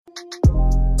Hey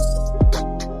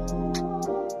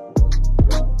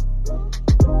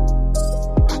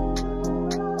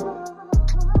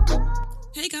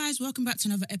guys, welcome back to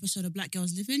another episode of Black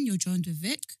Girls Living. You're joined with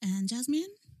Vic. And Jasmine.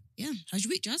 Yeah, how's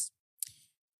your week, Jazz?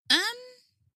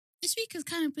 This week has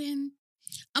kind of been.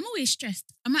 I'm always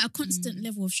stressed. I'm at a constant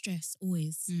level of stress,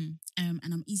 always. And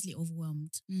I'm easily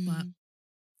overwhelmed. But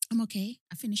I'm okay.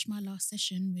 I finished my last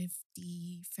session with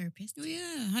the therapist. Oh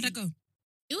yeah, how'd that go?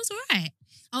 It was alright.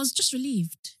 I was just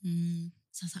relieved. So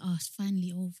I was like, oh, it's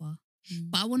finally over.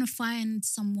 But I want to find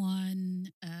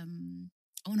someone.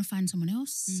 I want to find someone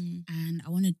else, and I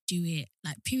want to do it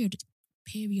like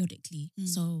periodically.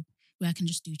 So where I can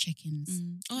just do check-ins.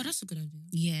 Oh, that's a good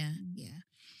idea. Yeah.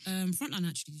 Frontline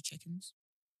actually do check-ins.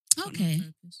 Okay.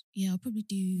 Therapists. Yeah, I'll probably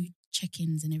do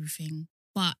check-ins and everything.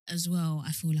 But as well,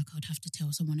 I feel like I'd have to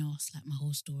tell someone else like my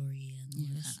whole story and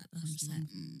all that. I'm just like,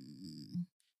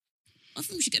 I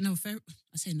think we should get another therapist.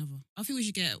 I say another. I think we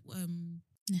should get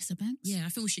Nessa Banks? Yeah, I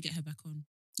think we should get her back on.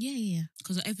 Yeah.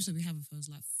 Because the episode we have with her is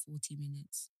like 40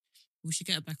 minutes. We should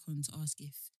get her back on to ask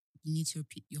if you need to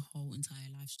repeat your whole entire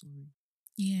life story.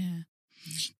 Yeah.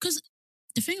 Because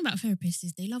the thing about therapists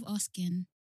is they love asking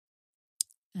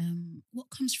what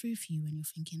comes through for you when you're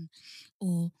thinking,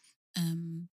 or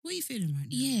what are you feeling right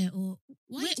now? Yeah, or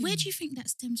where do you you think that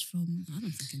stems from? I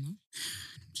don't fucking know.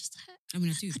 I'm just like, I mean,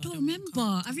 I do. I but don't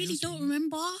remember. I really don't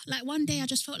remember. remember. Like one day I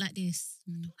just felt like this.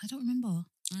 I don't remember.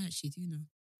 I actually do know.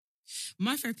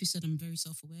 My therapist said I'm very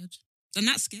self-aware. And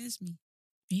that scares me.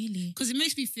 Really? Because it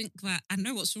makes me think that I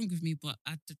know what's wrong with me, but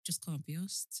I just can't be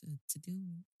asked to deal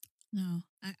with it. No,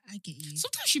 I get you.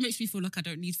 Sometimes she makes me feel like I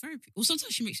don't need therapy. Or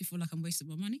sometimes she makes me feel like I'm wasting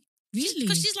my money. Really?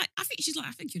 Because she's like, I think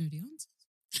you know the answers.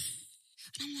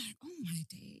 And I'm like, oh my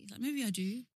days. Like maybe I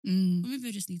do. Or maybe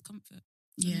I just need comfort.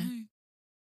 I don't know.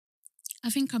 I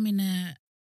think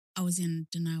I was in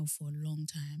denial for a long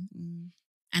time.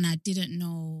 And I didn't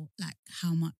know like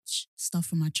how much stuff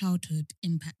from my childhood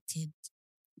impacted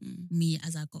me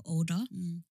as I got older.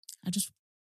 I just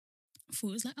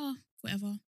thought it was like, oh,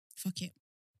 whatever, fuck it.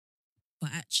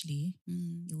 But actually,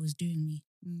 it was doing me.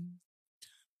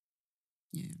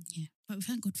 Yeah. But we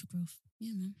thank God for growth.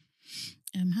 Yeah, man.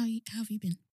 How have you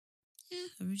been? Yeah,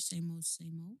 I read same old.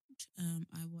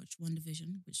 I watched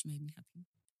WandaVision, which made me happy.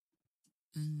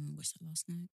 Watched that last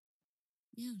night.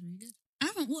 Yeah, it was really good. I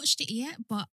haven't watched it yet,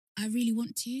 but I really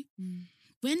want to.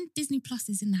 When Disney Plus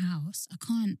is in the house, I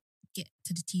can't get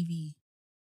to the TV.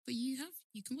 But you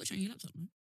can watch it on your laptop, no?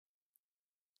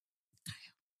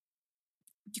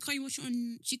 You watch it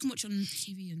on. She can watch it on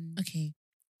TV and. Okay,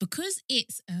 because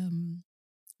it's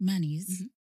Manny's.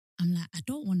 I'm like, I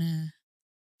don't want to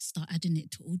start adding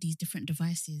it to all these different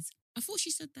devices. I thought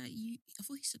he said that you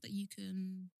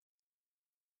can.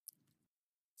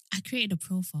 I created a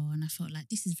profile and I felt like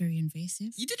this is very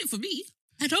invasive. You did it for me.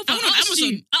 I don't. I went on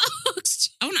Amazon. I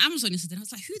I went on Amazon yesterday. I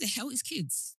was like, who the hell is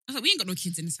kids? I was like, we ain't got no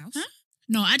kids in this house. Huh?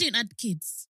 No, I didn't add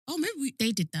kids. Oh, maybe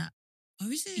they did that. Oh,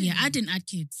 is it? Yeah, I didn't add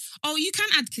kids. Oh, you can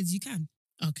add kids. You can.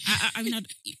 Okay. I mean, I'd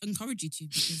encourage you to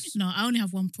because. No, I only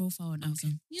have one profile on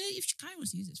Amazon. Okay. Yeah, if Kai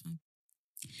wants to use it, it's fine.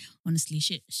 Honestly,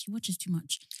 she watches too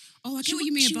much. Oh, I get what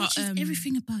you mean about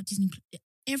everything about Disney.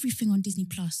 Everything on Disney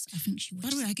Plus, I think she watches.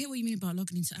 By the way, I get what you mean about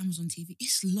logging into Amazon TV.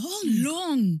 It's long.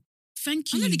 Long.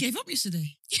 Thank you. I nearly gave up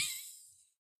yesterday.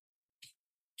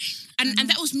 And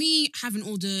that was me having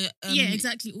all the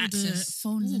exactly, all access. the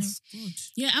phones. And God.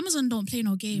 Yeah, Amazon don't play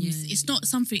no games. It's not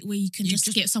something where you can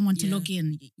just get someone to log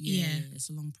in. Yeah, it's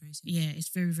a long process. Yeah, it's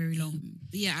very, very long.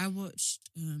 But yeah, I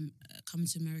watched Coming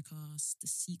to America, the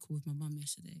sequel with my mum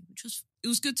yesterday, it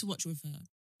was good to watch with her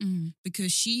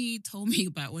because she told me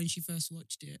about when she first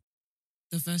watched it,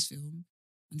 the first film,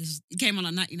 and it came on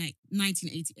like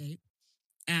 1988,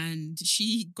 and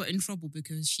she got in trouble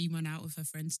because she went out with her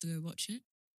friends to go watch it.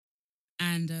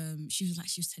 And she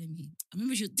was telling me, I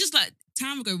remember she was just like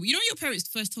time ago, you know, your parents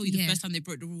first told you the first time they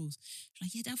broke the rules. She's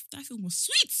like, yeah, that film was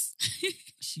sweet.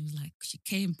 She was like, she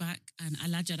came back and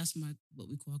Elijah, that's what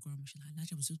we call our grandma. She's like,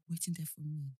 Elijah was just waiting there for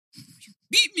me. She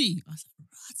beat me. I was like,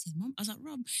 right, Mom. I was like,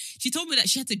 Rob. She told me that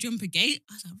she had to jump a gate.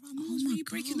 I was like, Rob, Mom, why are you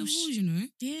breaking the rules, you know?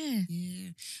 Yeah.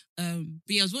 Yeah. But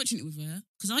yeah, I was watching it with her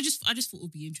because I just thought it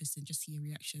would be interesting just to see her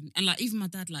reaction. And like, even my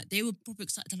dad, like, they were proper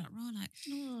excited. They're like, Rob, like,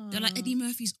 they're like, Eddie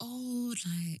Murphy's old.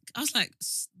 Like, I was like,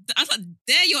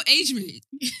 they're your age mate.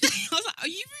 I was like, are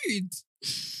you rude?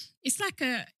 It's like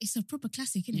it's a proper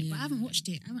classic, isn't it? But I haven't watched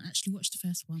it. I haven't actually watched the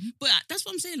first one. But that's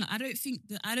what I'm saying. Like, I don't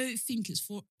think it's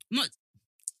for. I'm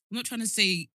not trying to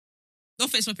say, not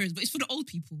offense my parents, but it's for the old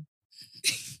people.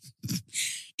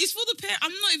 It's for the parents.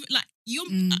 I'm not even like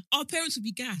our parents would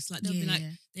be gassed. Like they'll be like,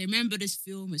 they remember this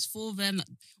film. It's for them. Like,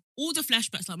 all the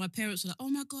flashbacks, like my parents were like, oh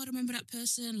my God, I remember that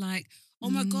person. Like, oh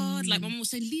my God. Like my mom was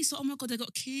saying, Lisa, oh my God, they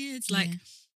got kids. Like,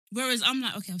 whereas I'm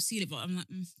like, okay, I've seen it, but I'm like,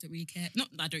 don't really care. Not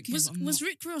that I don't care, but I'm Was not.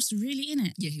 Rick Ross really in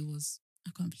it? Yeah, he was.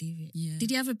 I can't believe it. Yeah. Did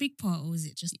he have a big part or was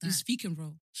it just that? His speaking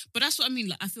role. But that's what I mean.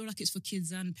 Like, I feel like it's for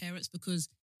kids and parents because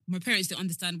my parents didn't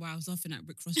understand why I was laughing at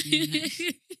Rick Ross being in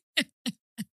it.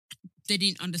 They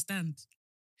didn't understand.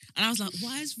 And I was like,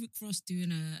 why is Rick Ross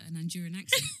doing a Nigerian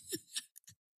accent?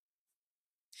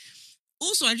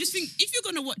 Also, I just think if you're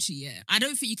going to watch it, I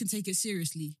don't think you can take it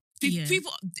seriously.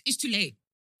 People, it's too late.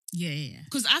 Yeah.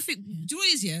 Because I think, do you know what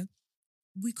it is,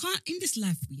 we can't, in this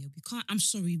life, we can't, I'm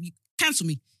sorry, cancel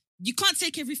me. You can't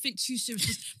take everything too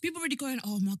seriously. People already going,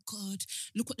 oh my God,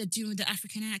 look what they're doing with the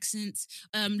African accents.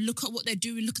 Look at what they're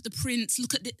doing. Look at the prints.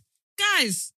 Look at the...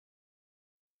 Guys,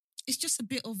 it's just a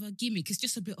bit of a gimmick. It's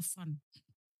just a bit of fun.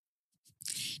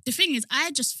 The thing is, I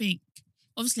just think,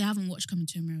 obviously I haven't watched Coming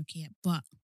to America yet, but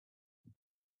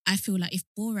I feel like if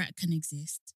Borat can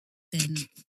exist, then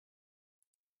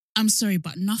I'm sorry,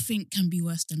 but nothing can be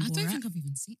worse than Borat. I don't think I've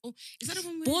even seen... Oh, is that the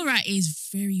one where... Borat is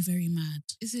very, very mad.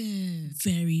 Is it?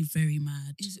 Very, very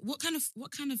mad. Is it, what kind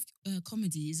of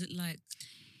comedy? Is it like...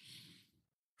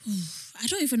 I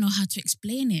don't even know how to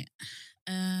explain it.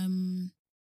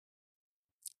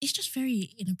 It's just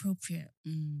very inappropriate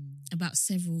about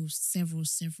several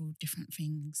different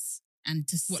things and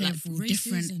to several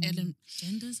different elements.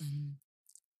 Genders and...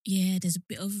 Yeah, there's a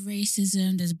bit of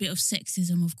racism, there's a bit of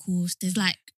sexism, of course. There's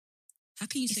like... How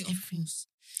can you say of course?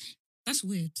 That's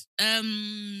weird.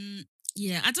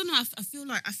 Yeah, I don't know. I feel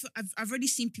like I've already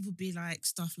seen people be like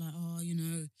stuff like, oh, you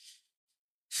know,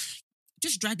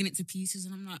 just dragging it to pieces,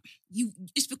 and I'm like,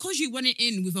 it's because you went it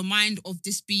in with a mind of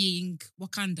this being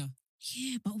Wakanda.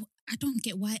 Yeah, but I don't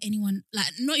get why anyone,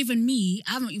 like, not even me,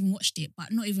 I haven't even watched it,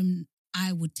 but not even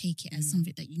I would take it as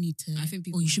something that you need to, I think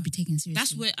people, or you should be taken seriously.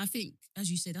 That's where I think,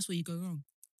 as you say, that's where you go wrong.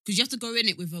 Because you have to go in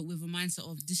it with a mindset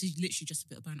of this is literally just a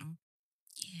bit of banter.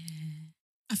 Yeah.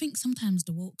 I think sometimes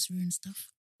the wokes ruin stuff.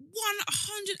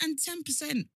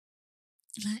 110%.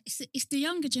 Like it's the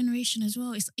younger generation as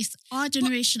well. It's our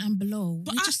generation and below.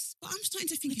 But I'm starting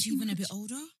to think it's even a bit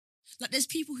older. Like there's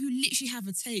people who literally have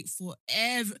a take for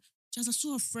every... Jazz, I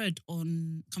saw a thread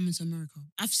on Coming to America.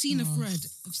 I've seen a thread.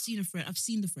 I've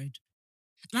seen the thread.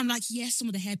 And I'm like, yes, some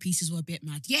of the hair pieces were a bit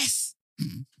mad. Yes.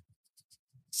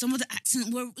 Some of the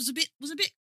accent was a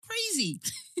bit crazy.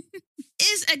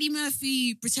 Is Eddie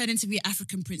Murphy pretending to be an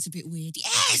African prince a bit weird?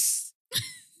 Yes.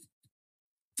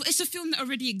 But it's a film that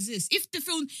already exists. If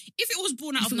it was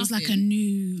born out of nothing, it was like a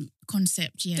new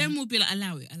concept, then we'll be like,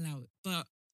 allow it. But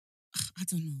I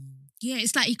don't know. Yeah,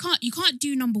 it's like you can't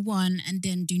do number one and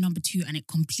then do number two and it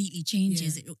completely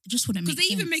changes. Yeah. It just wouldn't make sense. Because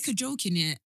they even make a joke in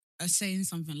it saying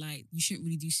something like, you shouldn't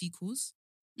really do sequels.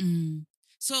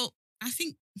 So I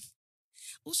think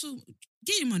also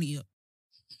get your money up.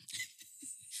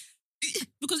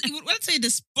 Because when I say the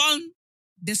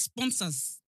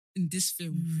sponsors in this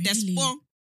film, really?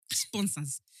 The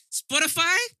sponsors.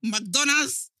 Spotify,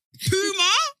 McDonald's,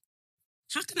 Puma.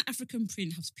 How can an African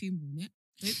print have Puma on it?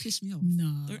 Don't piss me off.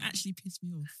 No. Don't actually piss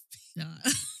me off. No.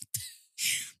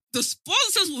 The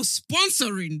sponsors were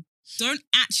sponsoring. Don't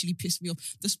actually piss me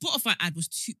off. The Spotify ad was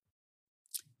too...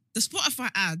 The Spotify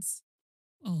ads...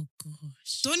 Oh,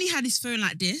 gosh. Donnie had his phone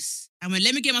like this and went,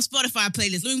 let me get my Spotify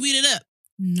playlist. Let me read it up.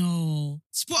 No.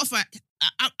 Spotify...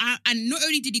 and not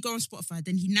only did he go on Spotify,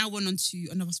 then he now went on to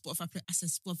another Spotify play. I said,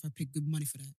 Spotify paid good money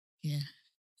for that. Yeah.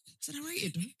 I said, I rate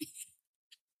it, though.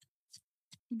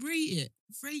 Rate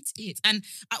it. And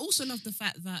I also love the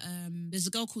fact that there's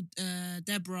a girl called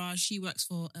Deborah. She works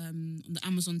for on the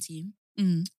Amazon team,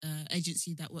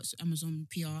 agency that works with Amazon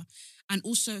PR. And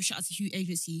also, shout out to Hugh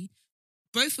Agency.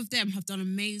 Both of them have done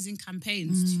amazing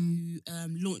campaigns to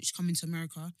launch Coming to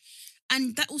America.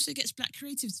 And that also gets Black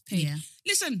creatives paid. Yeah.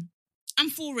 Listen, I'm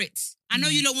for it. I know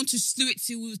you don't want to slew it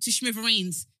to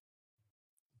smithereens.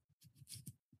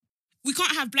 We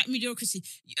can't have Black mediocrity.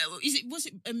 Was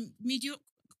it mediocre?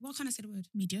 What can I say the word?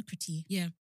 Mediocrity. Yeah.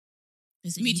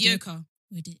 Is it mediocre?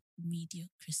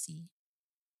 Mediocrity.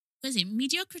 Was it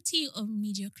mediocrity or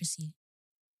mediocrity?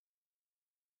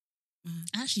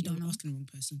 I actually don't know. I'm asking the wrong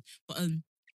person. But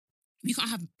we can't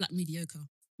have Black mediocre.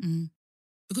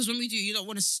 Because when we do, you don't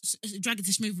want to drag it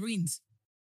to smithereens.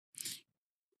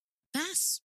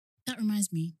 That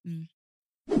reminds me.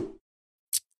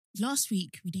 Last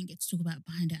week, we didn't get to talk about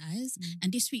Behind the Eyes.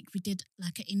 And this week, we did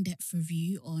like an in-depth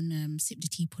review on Sip the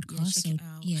Tea podcast. Yeah, check it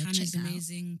out. Yeah, Hannah's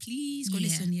amazing. Please go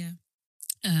listen,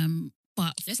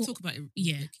 But let's talk about it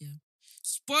real quick,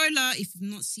 Spoiler, if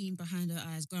you've not seen Behind the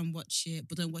Eyes, go and watch it.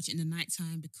 But don't watch it in the night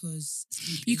time because...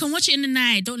 You can watch it in the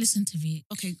night. Don't listen to it.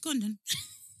 Okay, go on then.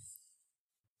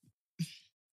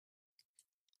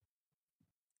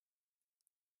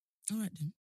 All right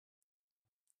then.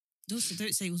 Don't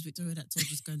say it was Victoria that told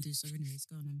you to go and do so. Anyways,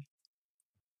 go on.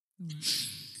 All right.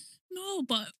 No,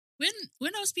 but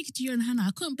when I was speaking to you and Hannah,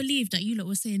 I couldn't believe that you lot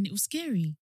were saying it was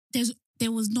scary.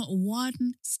 There was not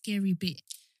one scary bit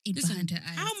behind her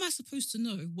eyes. How am I supposed to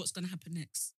know what's going to happen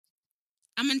next?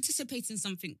 I'm anticipating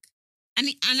something. And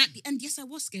at the end, yes, I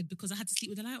was scared because I had to sleep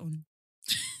with the light on.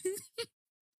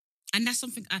 And that's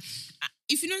something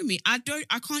if you know me, I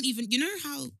can't even, you know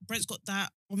how Brent's got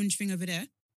that orange thing over there?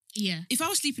 Yeah. If I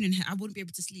was sleeping in here, I wouldn't be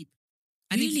able to sleep.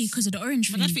 Really? Because of the orange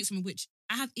thing? My dad thinks I'm a witch.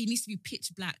 It needs to be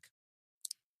pitch black.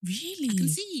 Really? I can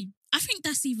see. I think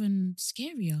that's even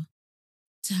scarier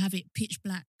to have it pitch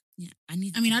black. Yeah.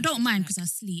 I don't mind because I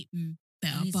sleep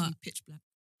better, but pitch black.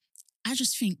 I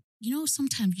just think,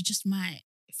 sometimes you just might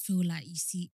feel like you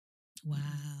see,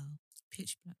 wow,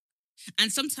 pitch black.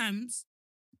 And sometimes,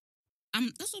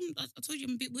 that's what I told you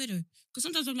I'm a bit weirdo. Because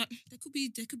sometimes I'm like, there could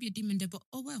be a demon there, but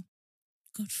oh well.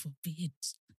 God forbid.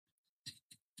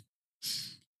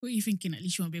 What are you thinking? At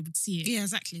least you won't be able to see it. Yeah,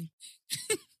 exactly.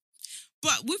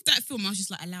 But with that film, I was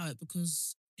just like, allow it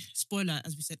because, spoiler,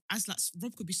 as we said,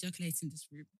 Rob could be circulating this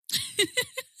room.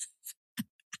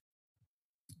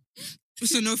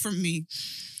 It's a no from me.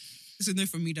 It's a no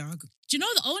from me, dog. Do you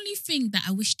know the only thing that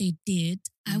I wish they did?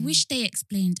 I wish they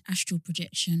explained astral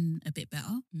projection a bit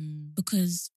better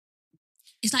because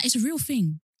it's like it's a real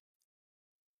thing.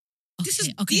 Okay,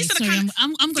 sorry,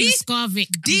 I'm going to scar Vic.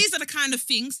 These are the kind of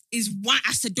things is why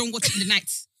I said don't watch it in the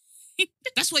night.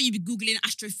 That's why you be Googling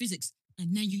astrophysics.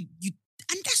 And then you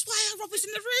and that's why Rob was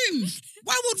in the room.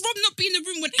 Why would Rob not be in the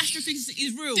room when astrophysics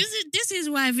is real? This is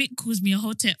why Vic calls me a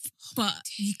hotep. But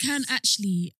you can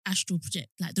actually astral project.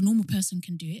 Like the normal person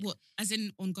can do it. What? As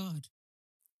in on guard?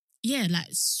 Yeah, like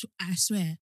I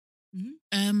swear.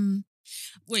 Mm-hmm.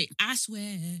 Wait, I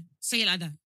swear. Say it like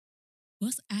that.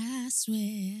 What's I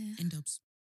swear? N-Dubs.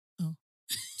 Oh.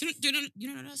 Do you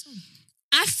know that song?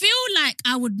 I feel like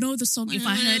I would know the song if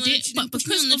I heard it, but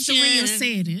because of the way you're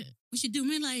saying it, we should do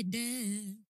me like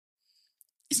that.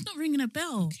 It's not ringing a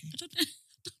bell. Okay. I don't know.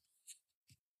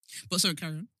 But sorry,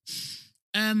 carry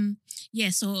on. Yeah,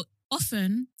 so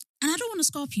often, and I don't want to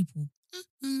scar people,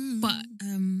 but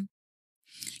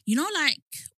like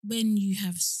when you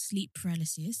have sleep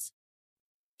paralysis,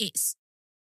 it's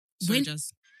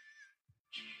Jazz.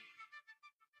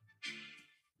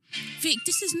 Vic,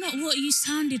 this is not what you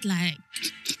sounded like.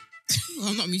 Well,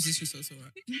 I'm not a musician, so it's all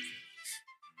right.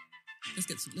 Let's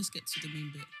get to the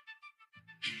main bit.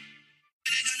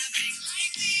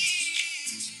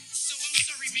 So I'm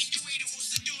sorry, make the way the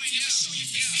walls are doing. Who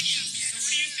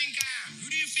do you think I am? Who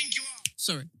do you think you are?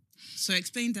 Sorry. So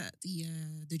explain that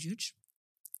the judge.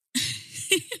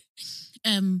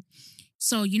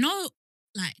 So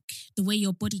like the way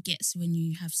your body gets when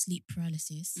you have sleep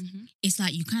paralysis, it's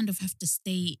like you kind of have to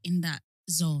stay in that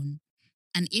zone.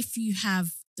 And if you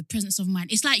have the presence of mind,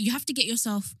 it's like you have to get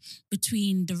yourself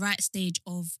between the right stage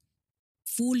of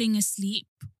falling asleep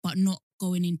but not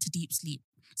going into deep sleep.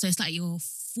 So it's like you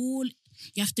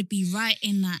have to be right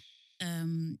in that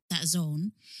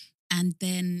zone. And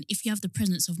then if you have the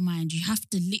presence of mind, you have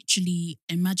to literally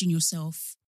imagine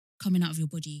yourself coming out of your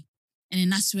body. And then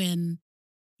that's when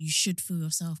you should feel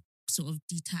yourself sort of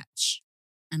detach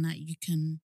and that you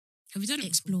can Have you done it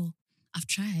explore. Before? I've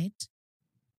tried.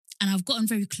 And I've gotten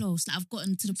very close. Like I've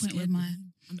gotten to the point where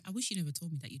I wish you never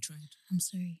told me that you tried. I'm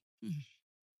sorry.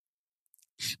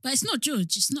 But it's not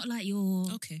judge. It's not like you're...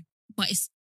 Okay. But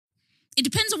it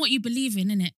depends on what you believe in,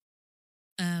 innit?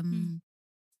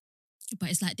 But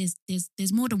it's like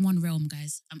there's more than one realm,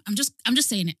 guys. I'm just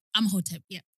saying it. I'm a hotep.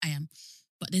 Yeah, I am.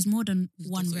 But there's more than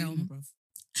one realm.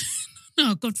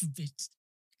 No, God forbid.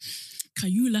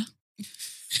 Kayula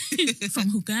from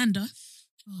Uganda.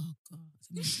 Oh God,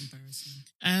 that's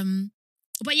embarrassing.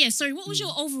 But yeah, sorry. What was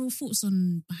your overall thoughts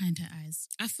on Behind Her Eyes?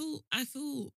 I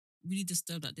feel really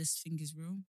disturbed that this thing is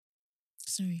real.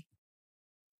 Sorry.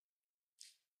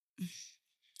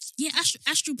 Yeah,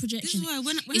 astral projection. This is why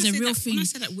when is a real thing. When I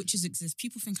say that witches exist,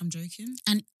 people think I'm joking.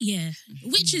 And yeah,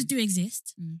 witches do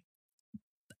exist.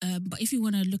 But if you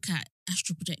want to look at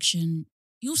astral projection,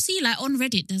 you'll see like on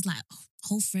Reddit, there's like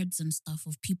whole threads and stuff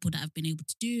of people that have been able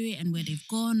to do it and where they've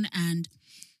gone. And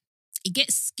it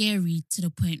gets scary to the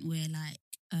point where like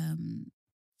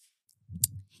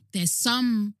there's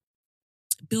some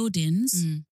buildings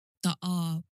that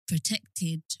are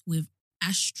protected with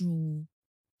astral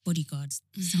bodyguards.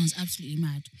 Sounds absolutely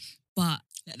mad. But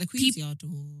like the Queen's Yard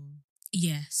or...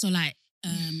 Yeah. So like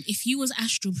if you was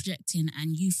astral projecting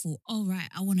and you thought, oh right,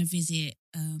 I want to visit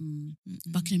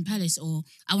Buckingham Palace, or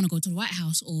I want to go to the White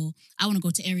House, or I want to go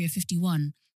to Area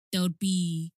 51, there would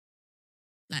be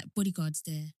like bodyguards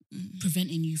there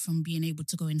preventing you from being able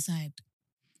to go inside.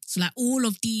 So like all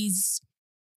of these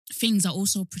things are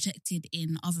also protected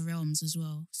in other realms as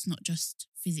well. It's not just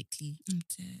physically. I'm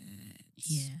dead.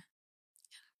 Yeah.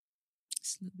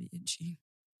 It's a little bit itchy.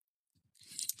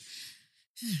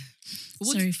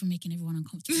 Sorry for making everyone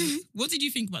uncomfortable. What did you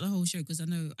think about the whole show? Because I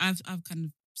know I've kind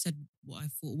of said what I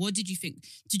thought. What did you think?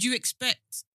 Did you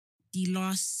expect the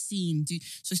last scene?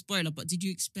 So spoiler, but did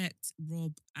you expect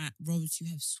Rob to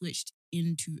have switched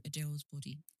into Adele's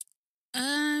body?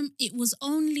 It was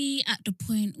only at the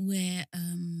point where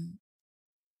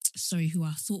who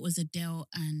I thought was Adele,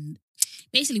 and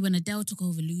basically when Adele took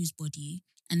over Lou's body,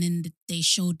 and then they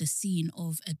showed the scene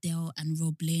of Adele and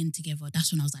Rob laying together.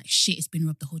 That's when I was like, shit, it's been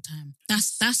Rob the whole time.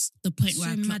 That's the point where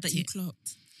I clocked mad that you it.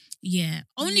 clocked. Yeah,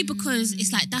 only because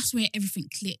it's like that's where everything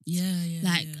clicked. Yeah.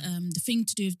 The thing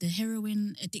to do with the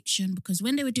heroin addiction, because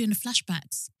when they were doing the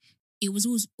flashbacks, it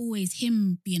was always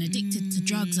him being addicted to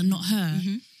drugs and not her.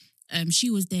 Mm-hmm. She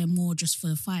was there more just for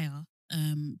the fire.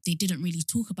 They didn't really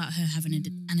talk about her having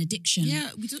an addiction.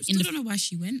 Yeah, we still don't know why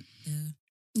she went there.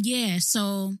 Yeah,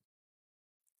 so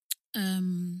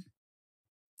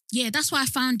that's why I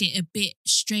found it a bit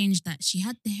strange that she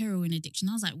had the heroin addiction.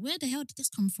 I was like, where the hell did this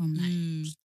come from? Like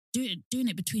doing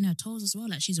it between her toes as well.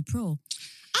 Like she's a pro.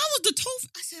 I was the toe.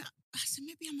 I said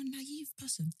maybe I'm a naive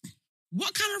person.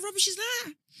 What kind of rubbish is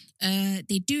that?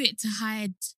 They do it to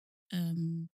hide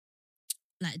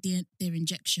like their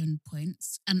injection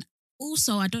points. And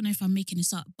also, I don't know if I'm making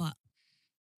this up, but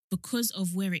because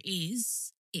of where it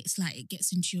is, it's like it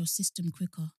gets into your system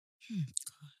quicker.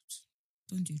 God,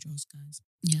 don't do drugs, guys.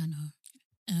 Yeah, I know.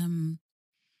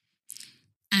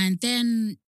 And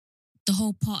then the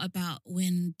whole part about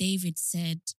when David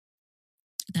said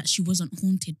that she wasn't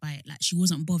haunted by it, like she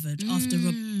wasn't bothered. After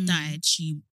Rob died,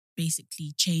 she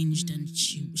basically changed and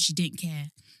she didn't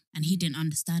care, and he didn't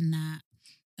understand that.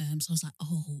 So I was like,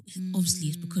 oh, obviously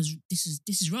it's because this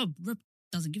is Rob. Rob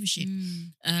doesn't give a shit.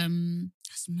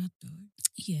 That's mad though.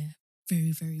 Yeah,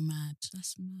 very, very mad.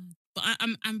 That's mad. But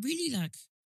I'm really like,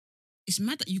 it's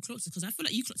mad that you clocked it, because I feel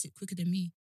like you clocked it quicker than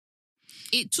me.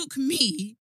 It took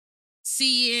me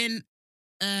seeing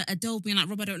Adele being like,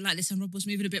 Rob, I don't like this, and Rob was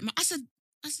moving a bit more. I said,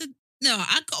 no,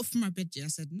 I got up from my bed, I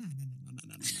said, no.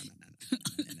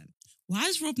 Why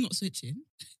is Rob not switching?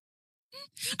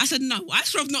 I said, no, why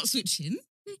is Rob not switching?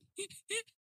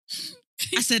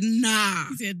 I said, nah.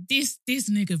 He said, this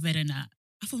nigga better not.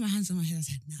 I put my hands on my head, I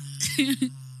said, nah.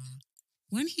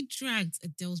 When he dragged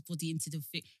Adele's body into the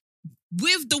thing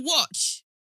with the watch,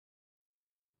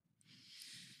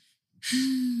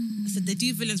 I said, they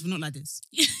do villains, but not like this.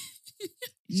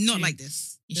 Not true. Like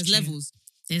this. There's true. Levels.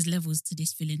 There's levels to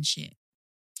this villain shit.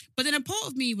 But then a part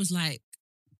of me was like,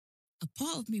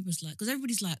 because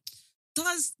everybody's like,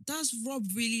 does Rob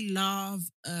really love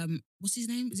what's his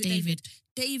name? Is it David?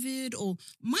 David, or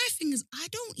my thing is, I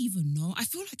don't even know. I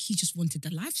feel like he just wanted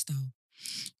the lifestyle.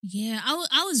 Yeah,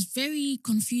 I was very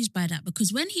confused by that,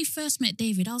 because when he first met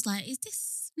David, I was like, is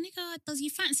this nigga, does he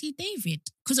fancy David?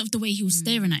 Because of the way he was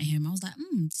staring at him. I was like,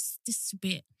 this is a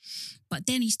bit. But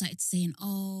then he started saying,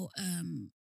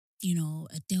 you know,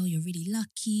 Adele, you're really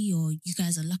lucky, or you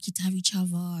guys are lucky to have each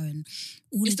other, and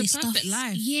all it's of this stuff. It's the perfect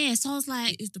life. Yeah, so I was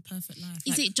like, it is the perfect life.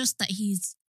 Is it just that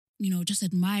he's, you know, just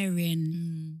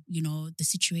admiring, you know, the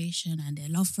situation and their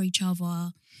love for each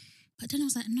other? But then I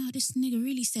was like, no, this nigga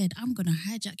really said, I'm going to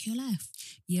hijack your life.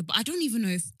 Yeah, but I don't even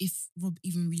know if Rob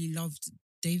even really loved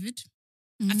David.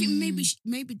 I think maybe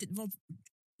Rob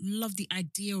loved the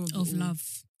idea of love.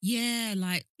 Yeah,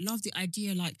 like loved the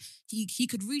idea. Like he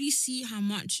could really see how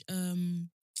much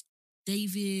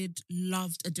David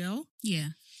loved Adele. Yeah.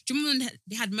 Do you remember when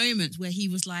they had moments where he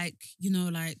was like, you know,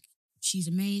 like, she's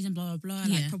amazing, blah, blah, blah,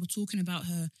 like probably talking about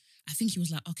her. I think he was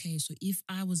like, okay, so if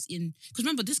I was in... Because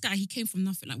remember, this guy, he came from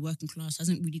nothing, like working class,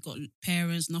 hasn't really got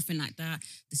parents, nothing like that.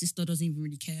 The sister doesn't even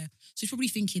really care. So he's probably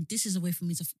thinking, this is a way for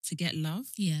me to get love.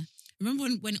 Yeah. Remember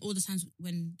when all the times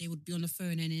when they would be on the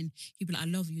phone and then he'd be like, I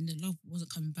love you, and the love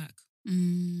wasn't coming back.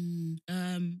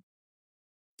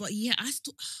 But yeah, I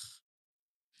still...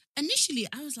 Initially,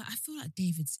 I was like, I feel like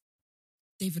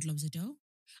David loves Adele.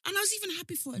 And I was even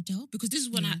happy for Adele, because this is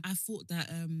when I thought that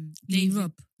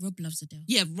Rob loves Adele.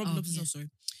 Yeah, Rob loves Adele, sorry.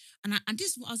 And I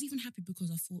was even happy because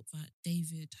I thought that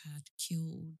David had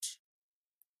killed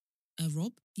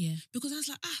Rob. Yeah. Because I was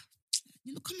like,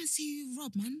 you know, come and see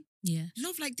Rob, man. Yeah.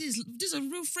 Love like this is a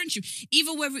real friendship.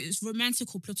 Even whether it's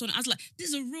romantic or platonic, I was like, this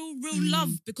is a real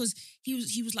love, because he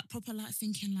was like proper like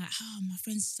thinking like, my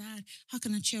friend's sad. How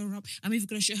can I cheer her up? I'm even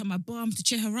going to show her my bum to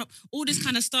cheer her up. All this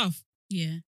kind of stuff.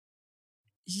 Yeah.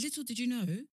 Little did you know,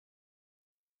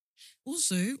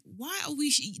 Also, why are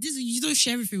we... you don't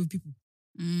share everything with people.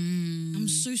 I'm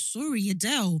so sorry,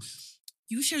 Adele.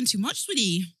 You were sharing too much,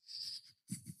 sweetie.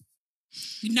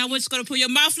 You now just got to put your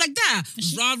mouth like that.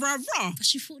 Rah, rah, rah. But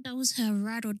she thought that was her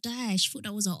ride or die. She thought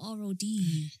that was her ROD.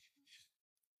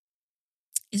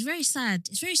 It's very sad.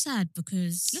 It's very sad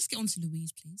because... Let's get on to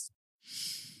Louise, please.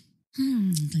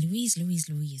 Louise.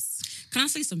 Can I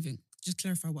say something? Just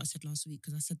clarify what I said last week,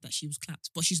 because I said that she was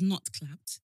clapped, but she's not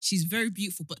clapped. She's very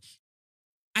beautiful, but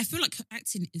I feel like her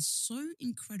acting is so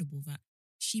incredible that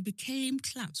she became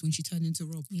clapped when she turned into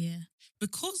Rob. Yeah.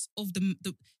 Because of the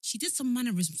she did some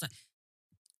mannerisms. Like,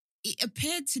 it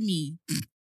appeared to me,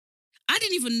 I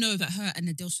didn't even know that her and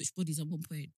Adele switched bodies at one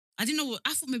point. I didn't know what,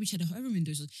 I thought maybe she had her own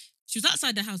windows. She was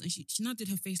outside the house and she now did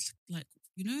her face like,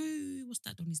 you know, what's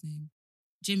that Donnie's name?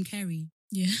 Jim Carrey.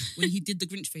 Yeah. When he did the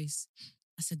Grinch face.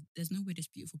 I said, there's no way this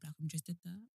beautiful black woman just did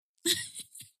that.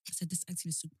 I said, this acting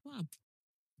is superb.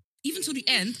 Even till the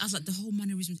end, I was like, the whole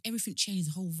mannerisms, everything changed,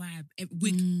 the whole vibe,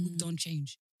 wig don't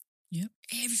change. Yep.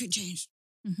 Everything changed.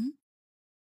 Mm-hmm.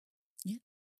 Yeah.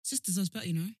 Sis deserves better,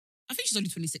 you know. I think she's only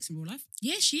 26 in real life.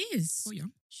 Yeah, she is. Oh,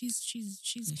 young. She's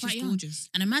Yeah, quite she's young. gorgeous.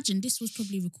 And imagine this was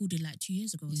probably recorded like 2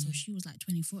 years ago, so Yeah. she was like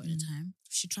 24 at the time.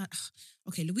 She tried.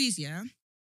 Okay, Louise, yeah.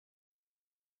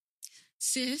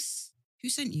 Sis, who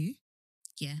sent you?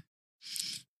 Yeah.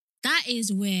 That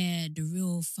is where the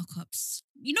real fuck ups.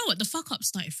 You know what? The fuck up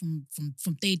started from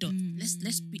day dot.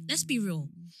 Let's be real.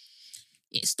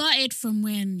 It started from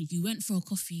when you went for a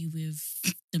coffee with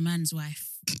the man's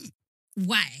wife.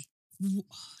 Why?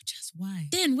 Just why?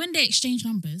 Then when they exchanged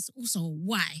numbers, also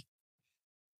why?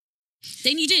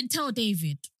 Then you didn't tell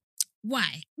David.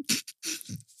 Why?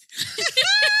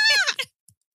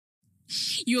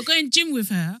 You were going gym with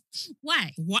her.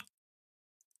 Why? What?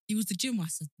 It was the gym where I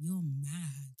said, you're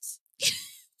mad.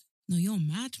 No, you're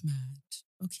mad.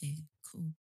 Okay,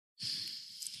 cool.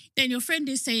 Then your friend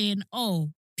is saying,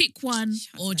 oh, pick one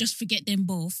Shut or up. just forget them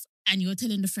both. And you're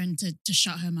telling the friend to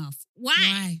shut her mouth.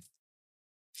 Why?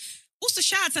 Also,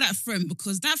 shout out to that friend,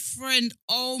 because that friend,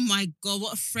 oh my God,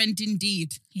 what a friend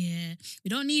indeed. Yeah. We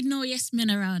don't need no yes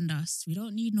men around us. We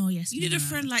don't need no yes You men need a around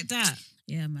friend us. like that.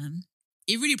 Yeah, man.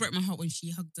 It really broke my heart when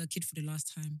she hugged the kid for the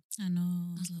last time. I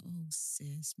know. I was like, oh,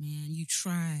 sis, man, you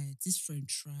tried. This friend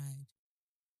tried.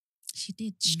 She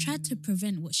did. She tried to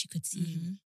prevent what she could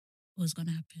see was going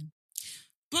to happen.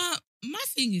 But my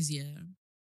thing is, yeah,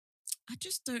 I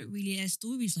just don't really hear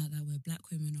stories like that where black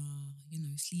women are, you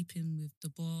know, sleeping with the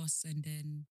boss and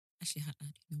then... Actually, I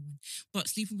didn't know one. But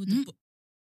sleeping with the boss...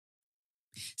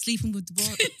 Sleeping with the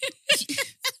boss...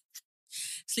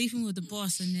 sleeping with the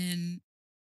boss and then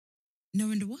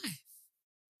knowing the wife.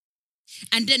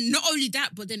 And then not only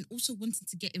that, but then also wanting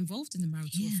to get involved in the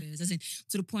marital affairs, as in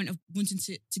to the point of wanting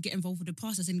to get involved with the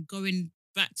past, as in going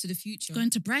back to the future. Going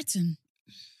to Brighton.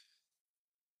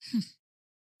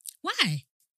 Why?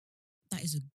 That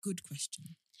is a good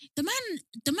question. The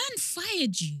man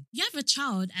fired you. You have a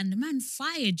child and the man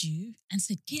fired you and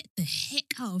said, get the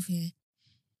heck out of here.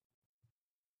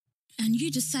 And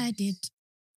you decided,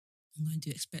 I'm going to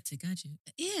do Expected Gadget.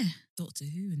 yeah, Doctor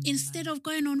Who. And instead of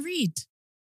going on Read.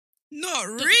 Not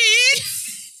Read!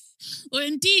 Or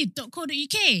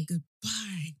Indeed.co.uk.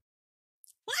 Goodbye.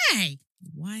 Why?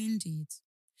 Why indeed?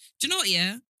 Do you know what,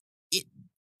 yeah?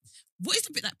 What is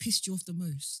the bit that pissed you off the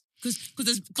most?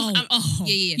 Because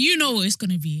yeah. You know what it's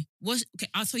going to be. Okay,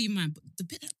 I'll tell you mine, but the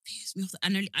bit that pissed me off, I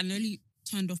nearly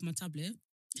turned off my tablet.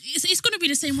 It's going to be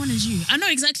the same one as you. I know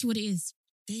exactly what it is.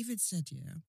 David said,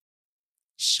 yeah.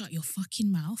 Shut your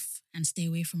fucking mouth and stay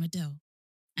away from Adele.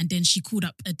 And then she called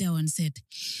up Adele and said,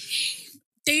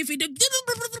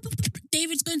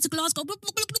 David's going to Glasgow. Do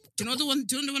you know the one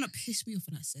that pissed me off?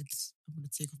 And I said, I'm going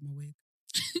to take off my wig.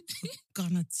 I'm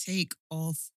going to take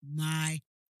off my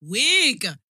wig.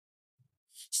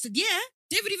 She said, yeah,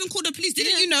 David even called the police.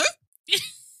 Didn't you know?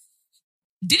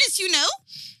 Didn't you know?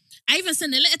 I even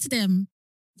sent a letter to them.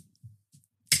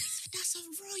 That's a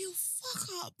royal fuck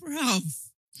up, bruv.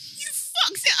 You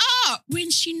fucked it up. When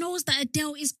she knows that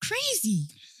Adele is crazy.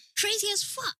 Crazy as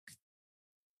fuck.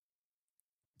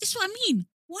 That's what I mean.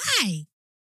 Why?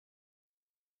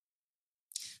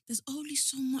 There's only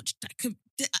so much that could...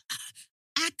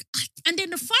 And then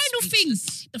the final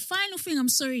thing, I'm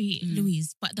sorry,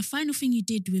 Louise, but the final thing you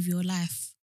did with your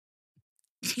life,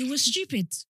 it was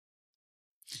stupid.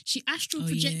 She astral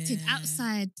projected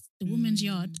outside the woman's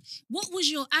yard. What was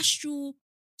your astral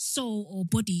soul or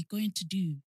body going to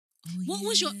do? What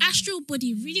was your astral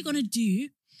body really going to do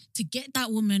to get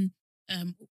that woman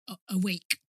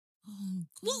awake? Oh,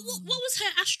 God. What was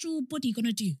her astral body going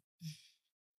to do?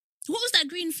 What was that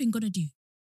green thing going to do?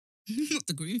 Not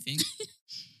the green thing.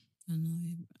 I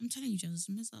know. I'm telling you, Jazz,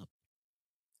 mess up.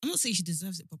 I'm not saying she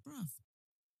deserves it, but bruv.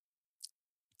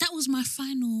 That was my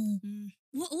final.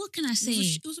 What can I say?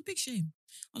 It was a big shame.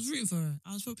 I was rooting for her.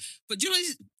 But do you know,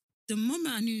 the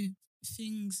moment I knew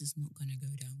things is not going to go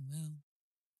down well,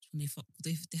 when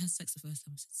they had sex the first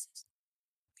time, I said, sis,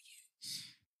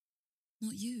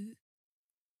 not you.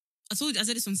 I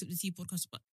said this on Sip the Tea podcast,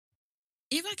 but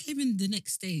if I came in the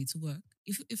next day to work,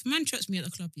 if a man chirps me at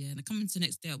the club, and I come into the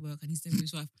next day at work and he's there with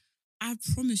his wife, I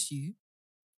promise you,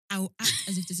 I will act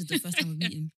as if this is the first time we're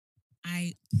meeting.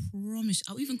 I promise.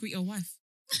 I'll even greet your wife.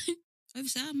 I'll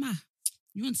say, ma,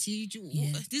 you want tea?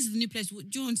 This is the new place. Do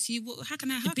you want tea? How can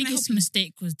I help? The biggest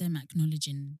mistake was them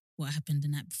acknowledging what happened the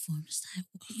night before. I'm just like,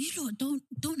 you lot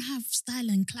don't have style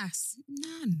and class.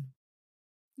 None.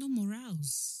 No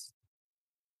morals.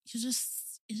 You're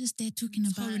just there talking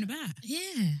about.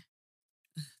 Yeah.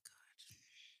 Oh,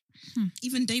 God.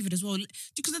 Even David as well.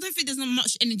 Because I don't think there's not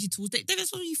much energy towards David.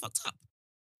 David's why you fucked up.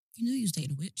 You knew he was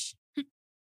dating a witch.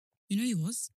 You know he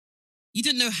was. You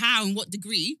didn't know how and what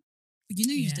degree, but you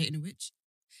knew he was dating a witch.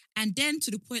 And then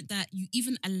to the point that you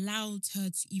even allowed her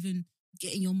to even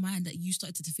get in your mind that you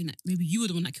started to think that maybe you were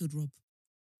the one that killed Rob.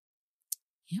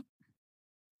 Yep.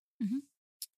 Mm-hmm.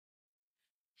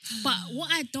 But what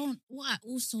I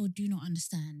also do not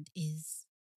understand is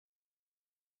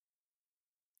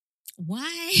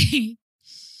why.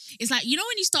 It's like, you know,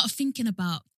 when you start thinking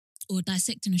about or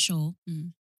dissecting a show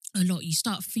a lot, you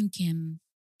start thinking,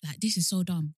 like, this is so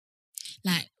dumb.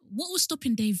 Like, what was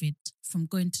stopping David from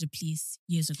going to the police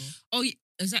years ago? Oh, yeah,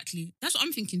 exactly. That's what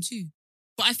I'm thinking too.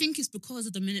 But I think it's because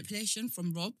of the manipulation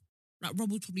from Rob. Like,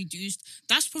 Rob was probably used.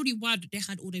 That's probably why they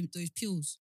had all those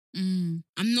pills. I'm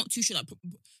not too sure. Like,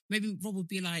 maybe Rob would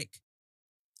be like,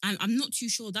 I'm not too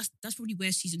sure. That's probably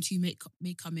where season 2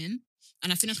 may come in.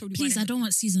 And I think that's probably Please, I don't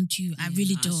want season 2. I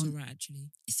really don't. That's all right,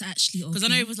 actually. It's actually okay. Because I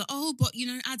know it was like, oh, but you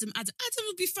know, Adam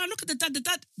would be fine. Look at the dad.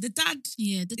 The dad.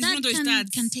 Yeah, the is dad one of those dads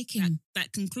can take him.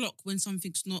 That can clock when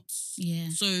something's not. Yeah.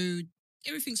 So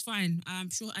everything's fine. I'm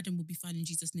sure Adam will be fine in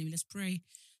Jesus' name. Let's pray.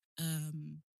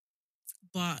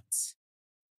 But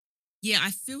yeah,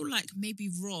 I feel like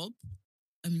maybe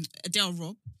Adele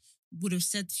Rob would have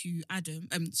said to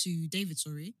David,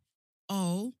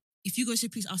 oh, if you go say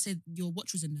please, I'll say your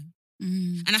watch was in there.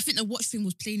 And I think the watch thing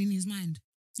was playing in his mind.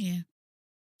 Yeah.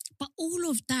 But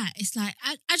all of that, it's like,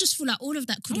 I just feel like all of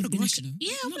that could have been...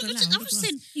 Yeah, I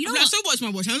said, you know what? So what's my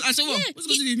watch? I said, what? What's it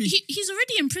going to do with me? He's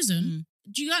already in prison.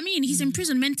 Do you know what I mean? He's in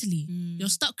prison mentally. You're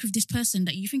stuck with this person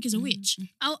that you think is a witch.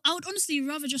 I would honestly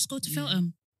rather just go to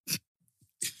Feltham.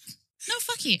 No,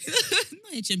 fuck it.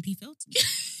 Not HMP Feltham.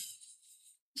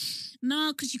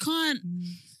 No, because you can't...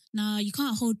 No, you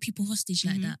can't hold people hostage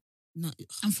like that. No.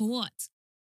 And for what?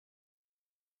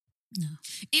 No.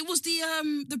 It was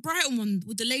the Brighton one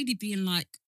with the lady being like,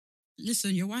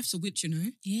 listen, your wife's a witch, you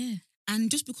know? Yeah.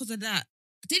 And just because of that,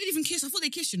 they didn't even kiss. I thought they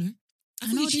kissed, you know?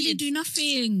 I know, they didn't do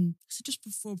nothing. So just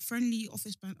for friendly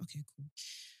office band. Okay, cool.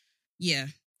 Yeah,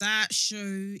 that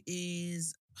show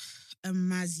is a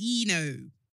Mazzino.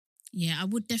 Yeah, I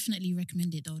would definitely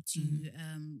recommend it though to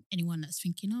anyone that's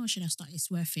thinking, oh, should I start? It's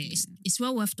worth it. It's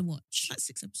well worth the watch. It's like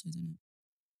 6 episodes, isn't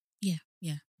it?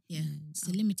 Yeah. It's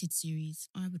a limited series.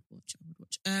 I would watch.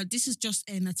 This is just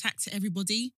an attack to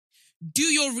everybody. Do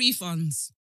your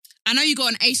refunds. I know you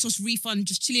got an ASOS refund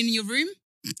just chilling in your room.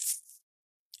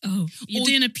 Oh, you're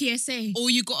doing a PSA. Or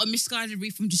you got a misguided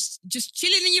refund just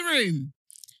chilling in your room.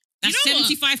 That's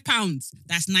 £75.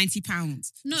 That's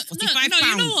 £90. No, £45.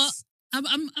 You know what? I'm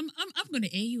gonna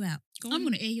air you out. I'm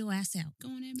gonna air your ass out. Go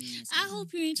on, air me ass I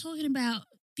hope you ain't talking about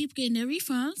people getting their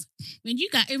refunds when you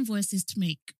got invoices to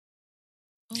make.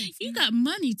 Oh, you got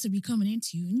money to be coming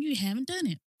into you and you haven't done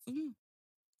it.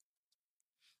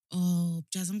 Oh,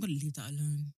 Jazz, I'm gonna leave that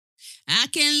alone. I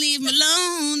can't leave him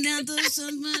alone down to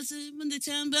the when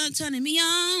the turning me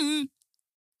on.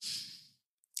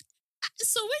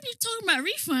 So when you talking about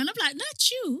refund, I'm like,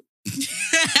 not you.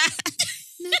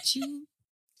 Not you.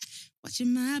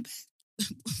 Watching my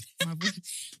back.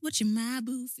 Watching my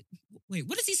booth. Wait,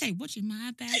 what does he say? Watching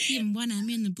my back even when I'm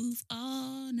in the booth.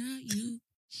 Oh, not you.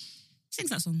 Sings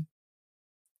that song.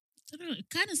 I don't know. It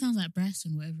kind of sounds like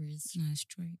Bryson, whatever it is. No, it's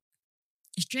Drake.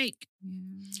 It's Drake.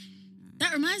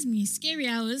 That reminds me, Scary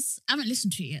Hours. I haven't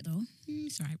listened to it yet, though.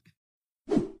 It's all right.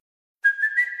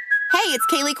 Hey, it's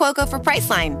Kaylee Cuoco for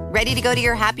Priceline. Ready to go to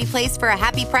your happy place for a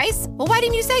happy price? Well, why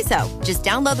didn't you say so? Just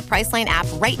download the Priceline app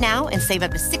right now and save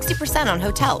up to 60% on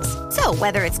hotels. So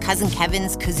whether it's Cousin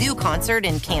Kevin's Kazoo Concert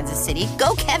in Kansas City,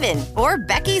 go Kevin, or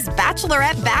Becky's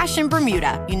Bachelorette Bash in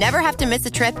Bermuda, you never have to miss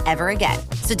a trip ever again.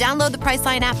 So download the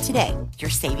Priceline app today. Your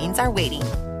savings are waiting.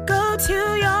 Go to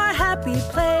your happy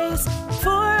place for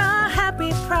a happy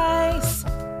price.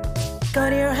 Go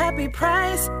to your happy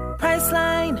price,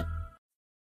 Priceline.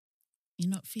 You're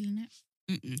not feeling it?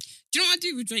 Mm-mm. Do you know what I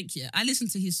do with Drake? Yeah, I listen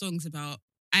to his songs about.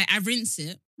 I rinse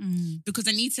it because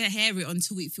I need to hear it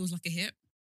until it feels like a hit.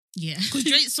 Yeah. Because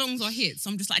Drake's songs are hits. So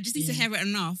I'm just like, I just need to hear it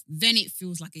enough, then it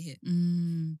feels like a hit.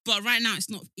 But right now, it's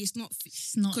not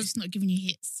giving you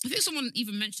hits. I think someone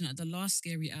even mentioned that the last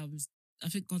Scary albums, I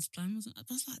think God's Plan was on. I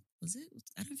was like, was it?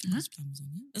 I don't think God's Plan was on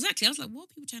it. Exactly. I was like, what are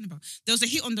people chatting about? There was a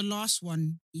hit on the last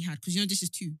one he had, because this is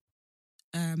 2.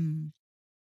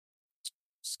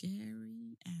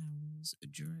 Scary Hours,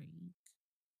 Drake.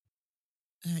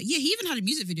 Yeah, he even had a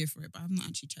music video for it, but I've not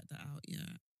actually checked that out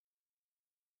yet.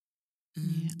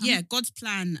 God's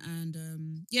Plan, and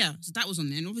so that was on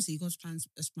there. And obviously God's Plan's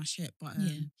a smash hit, but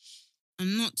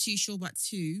I'm not too sure about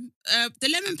 2. The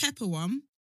Lemon Pepper one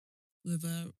with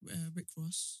Rick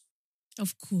Ross.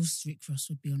 Of course, Rick Ross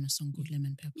would be on a song called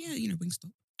Lemon Pepper. Yeah,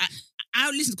 Wingstop.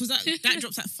 I'll listen because that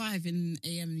drops at 5 in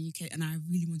AM in the UK, and I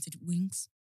really wanted wings.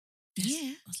 Yes. Yeah,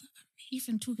 I was like,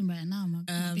 even talking about it now, my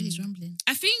belly's rumbling.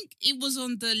 I think it was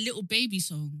on the Little Baby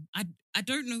song. I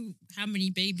don't know how many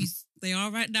babies they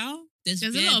are right now. There's a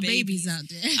lot of babies out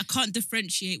there. I can't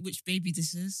differentiate which baby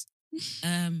this is.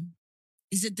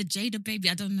 Is it the Jada baby?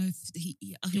 I don't know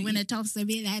if when it talks a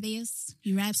bit like this,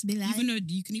 he raps a bit like. Even though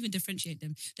you can even differentiate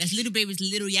them. There's Little Baby's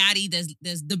Little Yachty.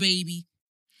 There's the baby.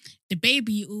 The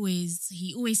baby always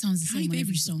sounds the same on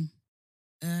every song.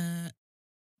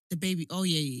 The baby. Oh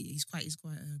yeah. He's quite.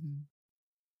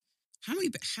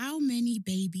 How many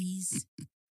babies,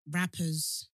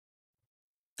 rappers?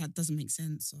 That doesn't make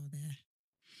sense. Are there?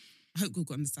 I hope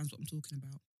Google understands what I'm talking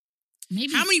about.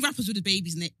 Maybe. How many rappers with the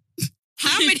babies in it?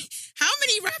 How many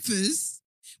rappers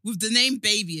with the name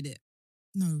baby in it?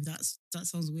 No, that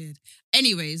sounds weird.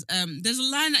 Anyways, there's a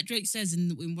line that Drake says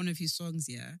in one of his songs,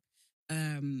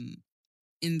 in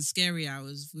Scary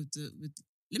Hours with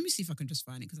let me see if I can just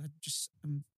find it, because I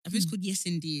think it's called Yes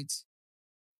Indeed.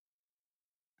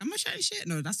 Am I chatting shit?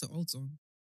 No, that's an old song.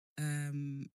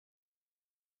 Maybe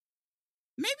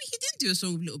he didn't do a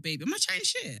song with Little Baby. Am I chatting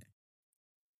shit?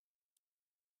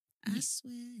 I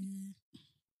swear.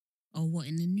 Or what,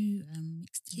 in the new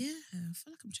mixtape? Yeah, I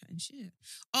feel like I'm chatting shit.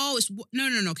 Oh, it's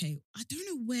no. Okay, I don't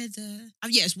know where the.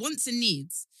 It's Wants and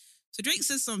Needs. So Drake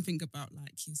says something about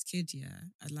like his kid,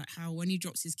 and like how when he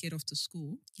drops his kid off to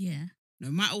school,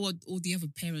 no matter what all the other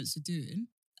parents are doing,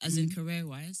 as in career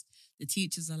wise, the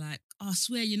teachers are like, "Oh, I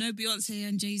swear, Beyonce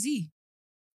and Jay-Z."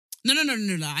 No, I'm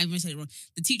going to say it wrong.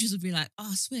 The teachers would be like,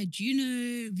 "Oh, I swear, do you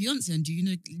know Beyonce and do you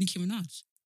know Nicki Minaj?"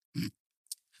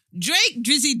 Drake,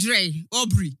 Drizzy, Dre,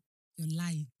 Aubrey, you're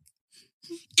lying.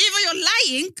 Either you're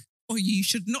lying or you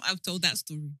should not have told that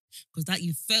story, because that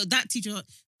you failed that teacher.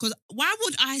 Because why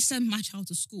would I send my child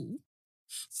to school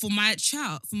for a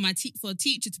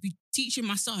teacher to be teaching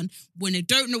my son when they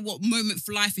don't know what Moment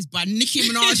for Life is by Nicki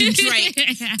Minaj and Drake?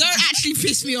 Don't actually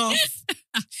piss me off.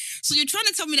 So you're trying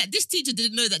to tell me that this teacher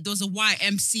didn't know that there was a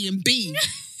YMC and B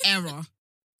era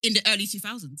in the early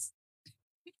 2000s? Is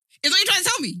that what you're trying to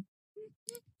tell me?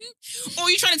 Or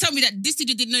are you trying to tell me that this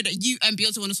teacher didn't know that you and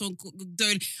Beyonce on a song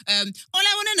doing all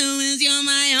I want to know is you're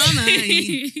my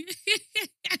Is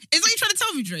that what you're trying to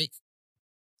tell me, Drake?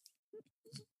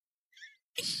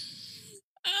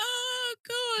 Oh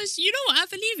gosh, you know what? I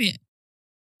believe it.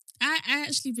 I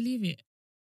actually believe it.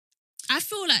 I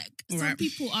feel like some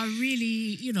people are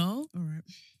really, All right.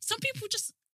 Some people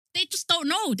just don't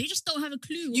know. They just don't have a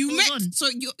clue what goes on. So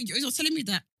you're telling me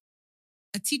that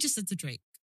a teacher said to Drake,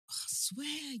 "Oh, I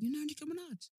swear, Nicki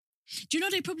Minaj." Do you know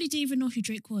they probably didn't even know who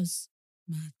Drake was?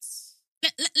 Mad.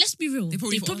 Let's be real. They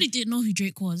probably didn't know who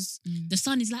Drake was. The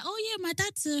son is like, "Oh yeah, my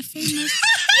dad's a famous."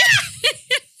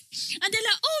 And they're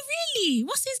like, "Oh really?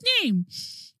 What's his name?"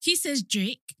 He says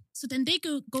Drake. So then they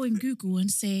go in Google and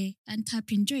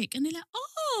type in Drake, and they're like,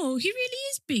 "Oh, he really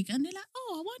is big." And they're like,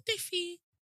 "Oh, I wonder if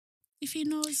he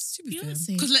knows Beyonce."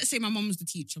 Because let's say my mum was the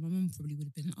teacher, my mum probably would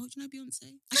have been like, "Oh, do you know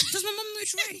Beyonce?" Does my mum know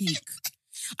Drake?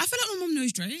 I feel like my mum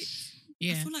knows Drake.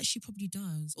 Yeah, I feel like she probably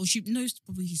does, or she knows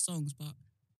probably his songs, but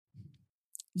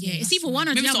yeah, it's either one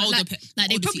or the other. Like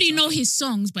they probably know his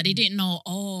songs, but they didn't know.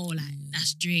 Oh,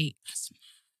 that's Drake.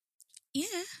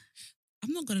 Yeah,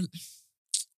 I'm not gonna.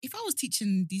 If I was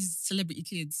teaching these celebrity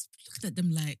kids, looking at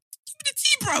them like, "Give me the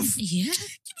tea, bruv." Yeah. Give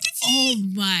me the tea. Oh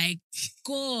my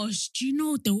gosh! Do you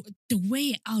know the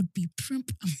way I would be prim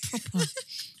and proper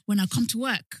when I come to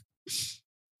work?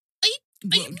 Are you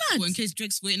mad? Well, in case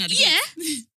Drake's waiting at the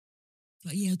gate.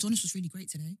 Like, yeah, Adonis was really great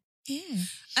today. Yeah.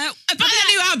 About the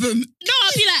new album. No,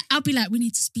 I'll be like, we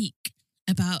need to speak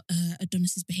about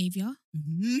Adonis's behavior.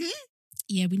 Mm-hmm.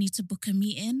 Yeah, we need to book a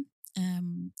meeting.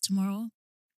 tomorrow,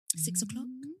 6 o'clock.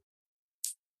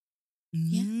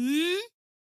 Yeah.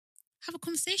 Have a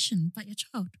conversation about your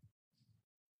child.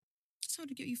 That's how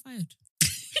to get you fired.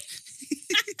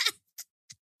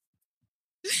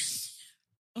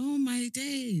 Oh my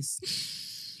days.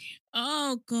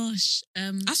 Oh gosh.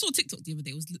 I saw TikTok the other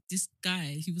day. It was this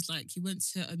guy. He was like, he went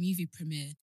to a movie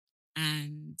premiere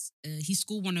and his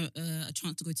school won a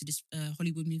chance to go to this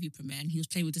Hollywood movie premiere, and he was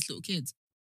playing with this little kid,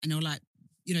 and they were like,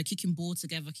 you know, kicking ball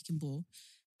together,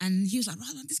 and he was like,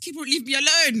 "Wow, this kid won't leave me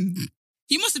alone."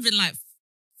 He must have been like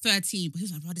 13, but he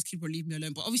was like, "Wow, this kid won't leave me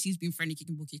alone." But obviously he's been friendly,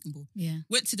 kicking ball. Yeah.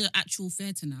 Went to the actual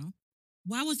theatre now.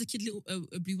 Why was the kid little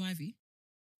Blue Ivy?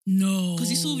 No. Because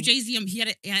he saw Jay-Z, he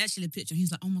had actually a picture, and he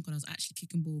was like, "Oh my God, I was actually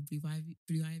kicking ball with Blue Ivy."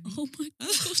 Oh my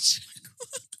gosh.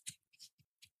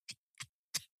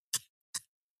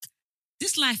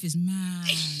 This life is mad.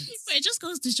 But it just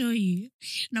goes to show you,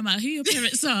 no matter who your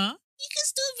parents are, you can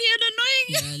still be an annoying.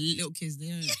 Yeah, little kids,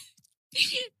 they are.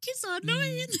 Kids are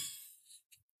annoying.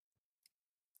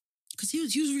 Because he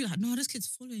was really like, "No, this kid's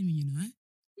following me, you know."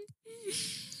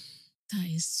 That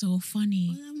is so funny.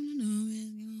 All I wanna know is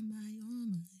you're my.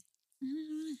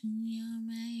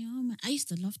 I used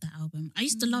to love that album. I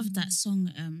used to love that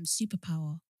song,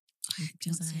 Superpower. I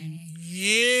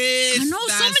know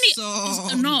so many.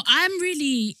 Song. No,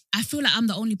 I feel like I'm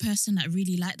the only person that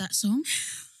really liked that song.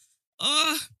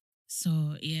 Oh.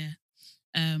 So yeah.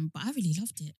 But I really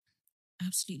loved it.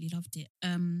 Absolutely loved it.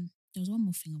 There was one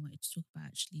more thing I wanted to talk about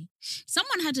actually.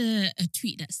 Someone had a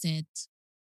tweet that said,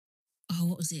 oh,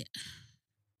 what was it?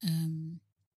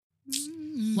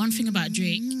 One thing about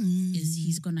Drake is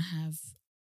he's gonna have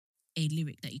a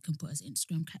lyric that you can put as an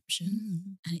Instagram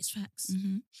caption, and it's facts.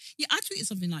 Yeah, I tweeted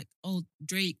something like, "Oh,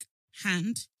 Drake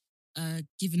hand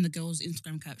giving the girls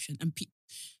Instagram caption," and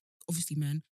obviously,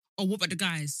 man. Oh, what about the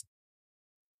guys?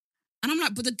 And I'm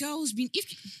like, but the girls mean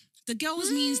the girls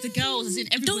means the girls, as in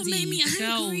everybody. Don't make me the angry.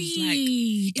 girls, like,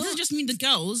 it doesn't just mean the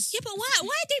girls. Yeah, but why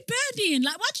are they burning?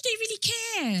 Like, why do they really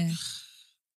care?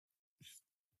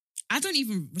 I don't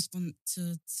even respond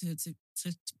to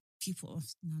people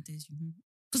off nowadays, you know,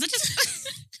 because I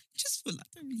just feel like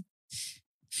I don't really.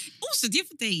 Also, the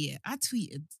other day, yeah, I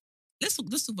tweeted. Let's talk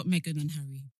about Meghan and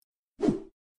Harry.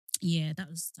 Yeah, that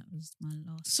was my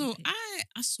last. So topic.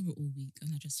 I saw it all week,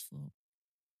 and I just thought,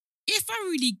 if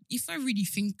I really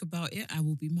think about it, I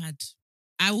will be mad.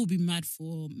 I will be mad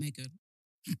for Meghan.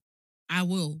 I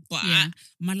will, but yeah.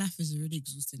 My life is already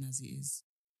exhausting as it is.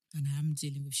 And I'm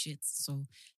dealing with shit. So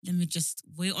let me just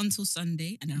wait until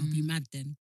Sunday, and then I'll be mad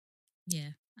then. Yeah.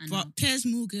 But Piers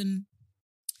Morgan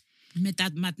made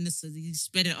that madness, so he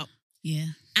sped it up. Yeah.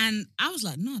 And I was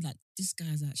like, no, like, this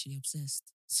guy's actually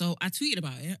obsessed. So I tweeted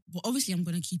about it, but obviously I'm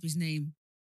going to keep his name.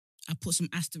 I put some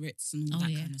asterisks and all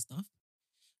that kind of stuff.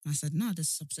 And I said, no,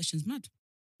 this obsession's mad.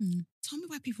 Tell me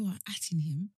why people are atting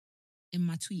him in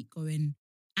my tweet going,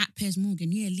 at Piers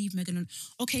Morgan, yeah, leave Meghan on.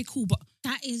 Okay, cool, but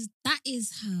that is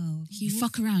how you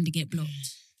fuck around and get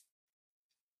blocked.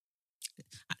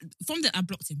 From that, I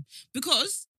blocked him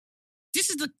because this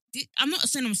is I'm not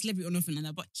saying I'm a celebrity or nothing like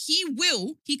that, but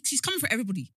he's coming for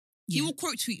everybody. Yeah. He will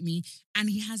quote tweet me, and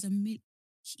he has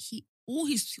all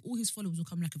his followers will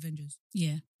come like Avengers.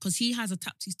 Yeah, because he's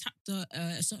tapped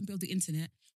a certain bit of the internet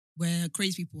where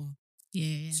crazy people are.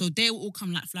 Yeah. So they will all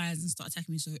come like flyers and start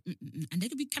attacking me. So and they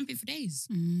could be camping for days.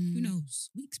 Who knows?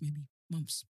 Weeks, maybe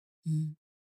months.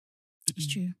 It's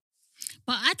true,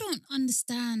 but I don't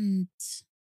understand.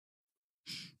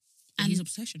 And he's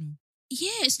obsessional.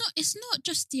 Yeah, it's not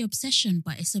just the obsession,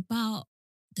 but it's about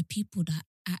the people that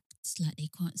act like they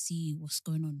can't see what's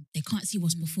going on. They can't see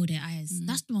what's before their eyes.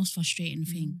 That's the most frustrating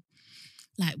thing.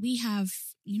 Like, we have,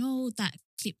 you know, that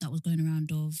clip that was going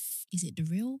around of, is it The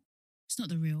Real? It's not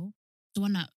The Real. The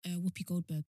one that Whoopi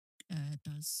Goldberg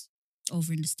does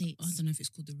over in the States. I don't know if it's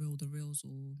called The Real, The Reals,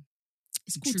 or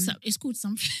it's called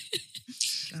something.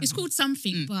 It's called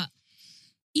something, but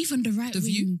even the right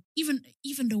wing,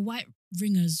 even the white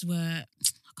ringers were.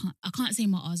 I can't say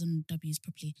my R's and W's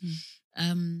properly.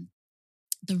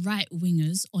 The right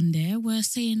wingers on there were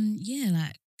saying, yeah,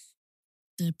 like,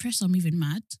 the press are moving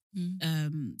mad.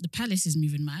 The palace is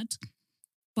moving mad,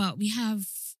 but we have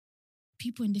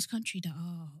people in this country that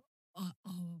are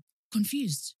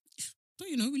confused. Don't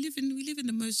you know, we live in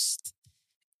the most,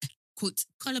 quote,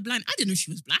 colorblind. I didn't know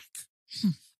she was black.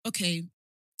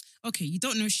 Okay, you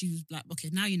don't know she was black.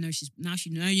 Okay, now you know she's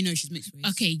mixed race.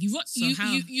 Okay, you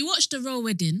watched the royal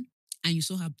wedding and you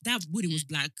saw her. That wedding was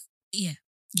black. Yeah,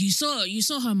 you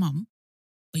saw her mum,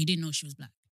 but you didn't know she was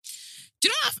black. Do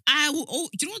you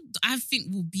know what I think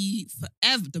will be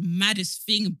forever the maddest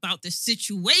thing about the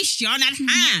situation at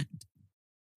hand?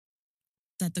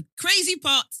 that the crazy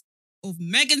part of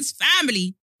Meghan's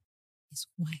family is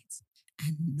white.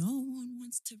 And no one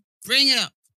wants to bring it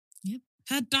up. Yep.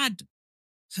 Her dad,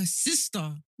 her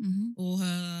sister, or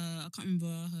her, I can't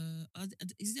remember,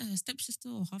 is it her stepsister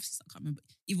or half-sister? I can't remember.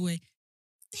 Either way,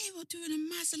 they were doing a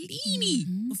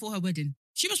Mazzolini before her wedding.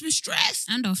 She must have been stressed.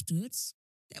 And afterwards.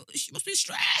 She must be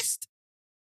stressed.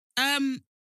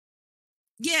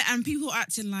 Yeah, and people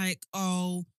acting like,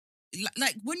 oh,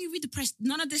 like when you read the press,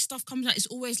 none of this stuff comes out. It's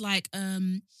always like,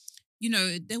 you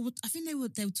know, they were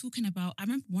talking about, I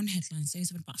remember one headline saying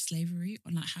something about slavery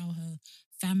and like how her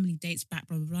family dates back,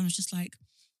 blah, blah, blah. And I was just like,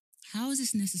 how is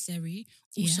this necessary?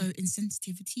 Also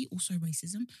insensitivity, also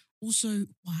racism, also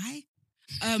why?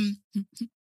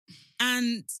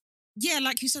 And yeah,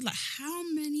 like you said, like how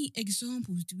many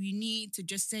examples do we need to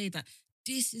just say that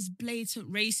this is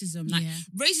blatant racism? Like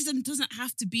racism doesn't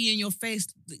have to be in your face.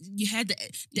 You had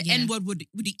the N-word with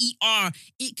the ER.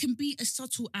 It can be as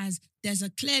subtle as there's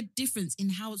a clear difference in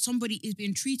how somebody is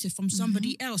being treated from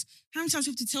somebody else. How many times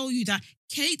do we have to tell you that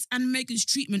Kate and Meghan's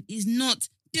treatment is not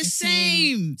the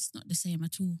same? It's not the same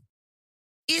at all.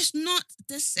 It's not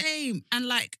the same. And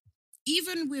like,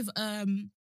 even with,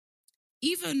 I'm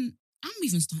even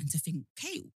starting to think,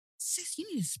 Kate, sis, you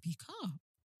need to speak up.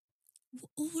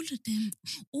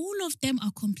 All of them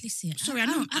are complicit. Sorry, I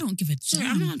don't give a damn. Sorry,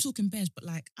 I know I'm talking bears, but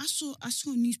like I saw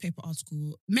a newspaper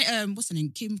article. What's her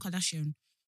name? Kim Kardashian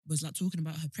was like talking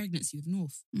about her pregnancy with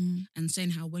North and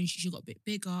saying how when she got a bit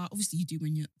bigger, obviously you do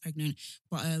when you're pregnant,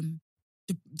 but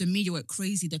the media went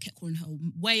crazy. They kept calling her a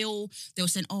whale. They were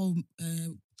saying, oh,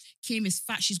 Kim is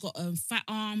fat. She's got fat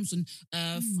arms and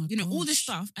all this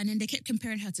stuff. And then they kept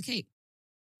comparing her to Kate.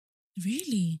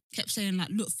 Really? Kept saying like,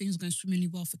 look, things are going swimmingly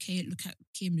well for Kate. Look at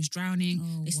Kim is drowning.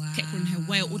 Oh, they kept calling her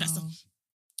whale, all that stuff.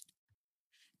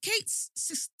 Kate's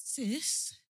sis,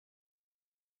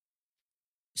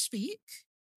 speak.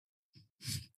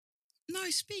 No,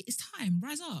 speak. It's time.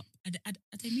 Rise up.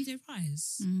 Ademide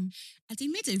rise.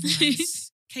 Ademide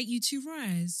rise. Kate, you two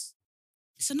rise.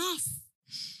 It's enough.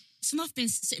 It's enough being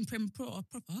sitting prim proper.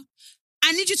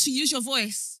 I need you to use your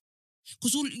voice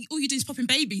because all you do is popping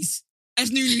babies. As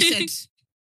Nunu said.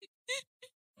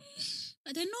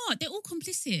 But they're not. They're all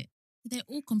complicit.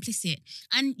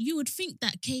 And you would think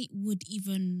that Kate would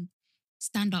even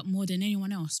stand up more than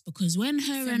anyone else because when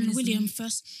her and William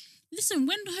first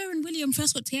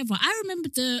got together, I remember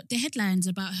the headlines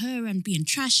about her and being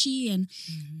trashy and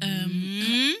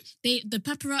the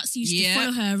paparazzi used to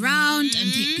follow her around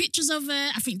and take pictures of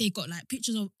her. I think they got like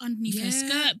pictures of underneath her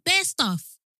skirt, bare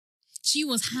stuff. She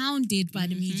was hounded by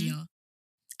the media.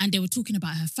 And they were talking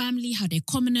about her family, how they're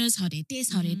commoners, how they're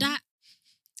this, how they're that.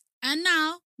 And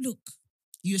now, look.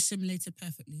 You assimilated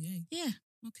perfectly, eh? Yeah.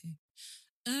 Okay.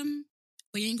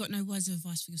 But you ain't got no words of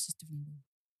advice for your sister-in-law.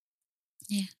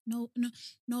 Yeah.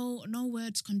 No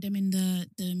words condemning the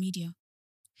media.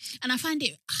 And I find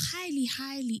it highly,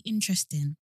 highly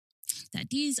interesting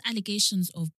that these allegations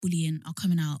of bullying are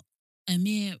coming out a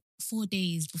mere 4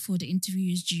 days before the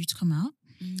interview is due to come out.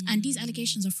 And these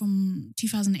allegations are from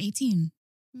 2018.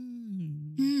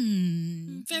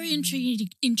 Very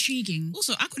intriguing.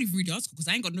 Also, I couldn't even read the article because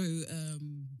I ain't got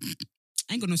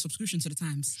no subscription to the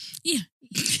Times. Yeah,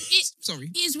 Sorry.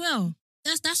 It as well.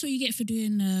 That's what you get for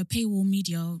doing paywall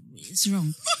media. It's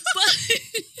wrong.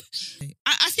 But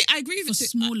I think I agree with it. For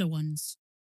smaller ones.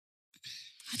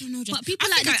 I don't know. But people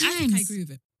like the Times. I think I agree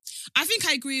with it. I think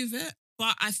I agree with it,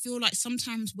 but I feel like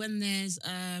sometimes when there's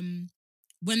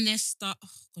stuff, oh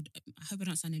God, I hope I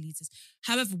don't sound elitist.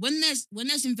 However, when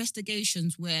there's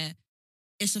investigations where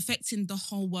it's affecting the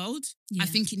whole world, I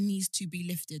think it needs to be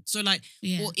lifted. So like,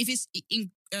 or if it's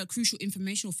crucial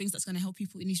information or things that's going to help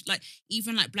people, like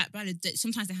even like Black Ballad,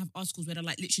 sometimes they have articles where they're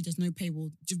like, literally, there's no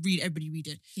paywall. Just everybody read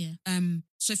it. Yeah.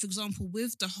 So for example,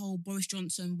 with the whole Boris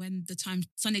Johnson, when the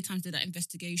Sunday Times did that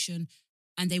investigation,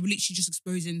 and they were literally just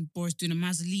exposing Boris doing a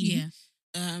Mazzolini.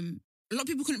 A lot of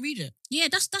people couldn't read it. Yeah,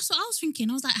 that's what I was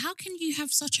thinking. I was like, how can you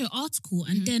have such an article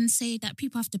and then say that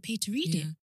people have to pay to read it?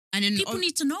 And then people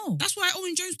need to know. That's why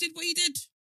Owen Jones did what he did.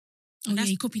 Oh yeah,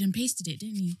 he copied and pasted it,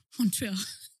 didn't he? On Twitter.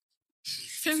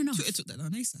 Fair enough. Twitter took that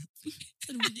down ASAP.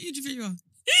 What do you think you are?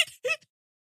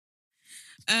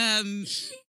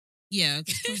 Yeah,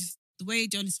 because the way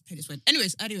journalists pay this went.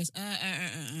 Anyways.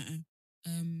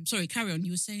 Sorry, carry on.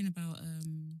 You were saying about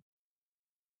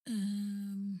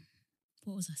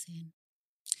what was I saying?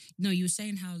 No, you were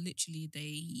saying how literally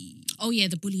they... Oh yeah,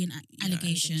 the bullying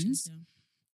allegations.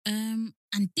 And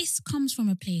this comes from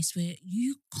a place where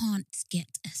you can't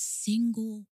get a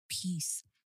single piece,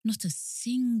 not a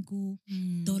single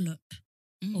dollop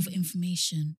of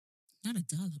information. Not a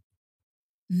dollop.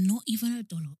 Not even a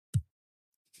dollop.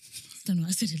 don't know.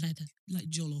 I said it like that. Like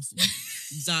jollof.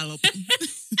 Zalop.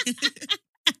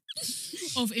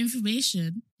 Of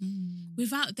information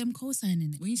without them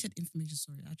co-signing it. When you said information,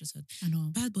 sorry, I just heard I know.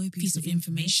 bad boy Piece of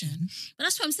information. But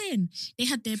that's what I'm saying. They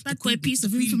had their bad boy piece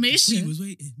of information. The queen was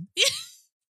waiting.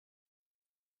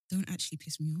 Don't actually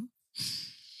piss me off.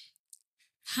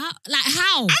 How? Like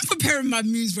how? I'm preparing my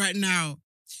moves right now.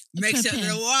 Makes it on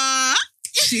the what?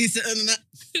 She's sitting on the.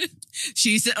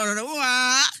 She's sitting on the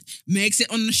what? Makes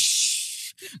it on the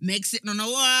shh. Makes it on the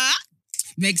what?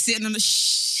 Makes it on the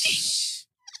shh.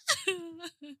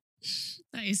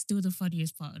 That is still the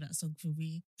funniest part of that song for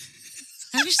me.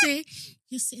 I just say,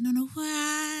 you're sitting on a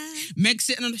what? Meg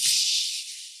sitting on the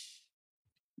shh.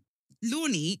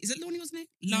 Lani, is it Lani was name?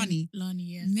 Lani. Lani,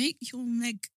 yeah. Make your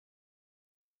Meg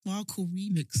Markle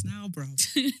remix now, bro.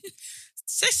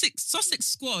 Sussex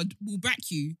Squad will back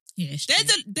you. Yeah,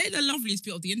 they're the loveliest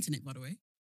bit of the internet, by the way.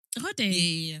 Are they?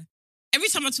 Yeah. Every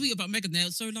time I tweet about Megan, they're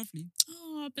so lovely.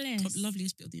 Oh, bless.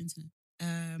 Loveliest bit of the internet.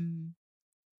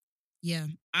 Yeah.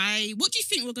 What do you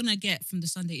think we're gonna get from the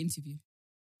Sunday interview?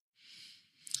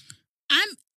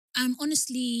 I'm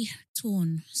honestly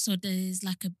torn. So there's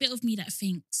like a bit of me that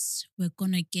thinks we're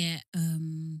gonna get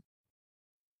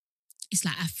it's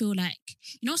like I feel like,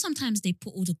 you know, sometimes they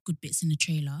put all the good bits in the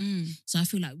trailer. So I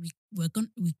feel like we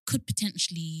could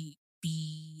potentially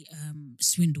be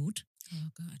swindled. Oh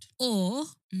God. Or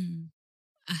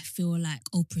I feel like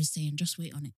Oprah's saying, just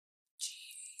wait on it.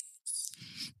 Jeez.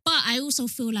 But I also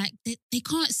feel like they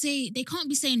can't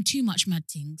be saying too much mad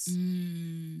things.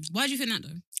 Why do you think that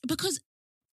though? Because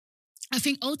I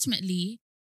think ultimately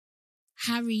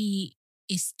Harry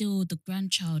is still the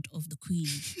grandchild of the Queen.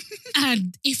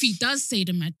 And if he does say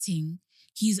the mad thing,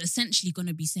 he's essentially going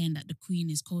to be saying that the Queen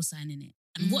is co-signing it.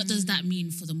 And what does that mean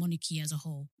for the monarchy as a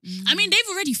whole? I mean, they've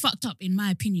already fucked up, in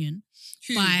my opinion,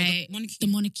 by the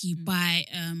monarchy by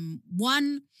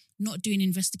one, not doing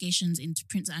investigations into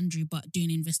Prince Andrew, but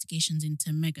doing investigations into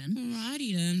Meghan.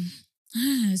 Alrighty then.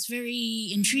 It's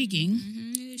very intriguing.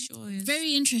 It sure is.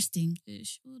 Very interesting. It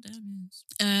sure damn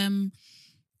is.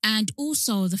 And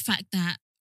also the fact that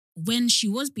when she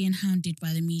was being hounded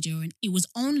by the media, and it was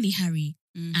only Harry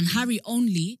and Harry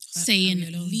only saying,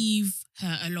 Harry alone. leave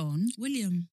her alone.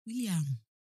 William.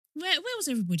 Where was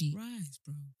everybody? Rise,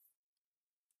 bro.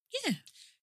 Yeah.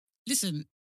 Listen,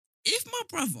 if my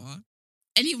brother,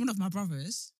 any one of my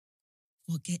brothers,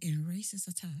 were getting racist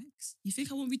attacks, you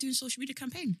think I won't be doing social media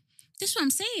campaign? That's what I'm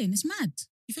saying. It's mad.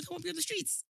 You think I won't be on the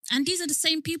streets? And these are the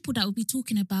same people that will be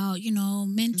talking about, you know,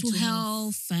 mental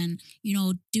health and, you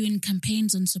know, doing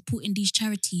campaigns and supporting these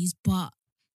charities. But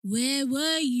where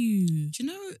were you? Do you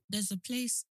know there's a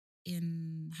place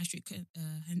in High Street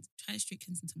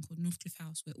Kensington called Northcliffe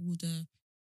House where all the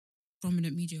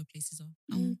prominent media places are?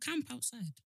 I will camp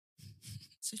outside.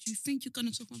 So do you think you're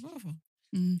going to talk my brother?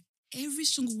 Every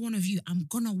single one of you, I'm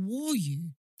going to war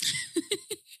you.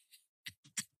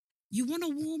 You want to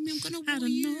war me? I'm going to war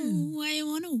you. I don't know why you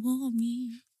want to war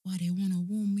me. Why they want to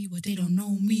war me, but they don't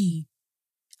know me.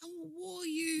 I will war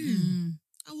you.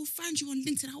 I will find you on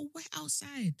LinkedIn. I will wait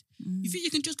outside. You think you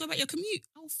can just go about your commute?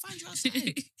 I will find you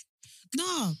outside.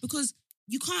 No, because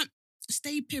you can't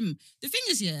stay pim. The thing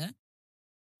is, yeah,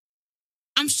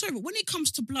 I'm sorry, but when it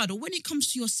comes to blood or when it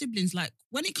comes to your siblings, like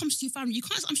when it comes to your family,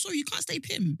 I'm sorry, you can't stay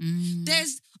pim.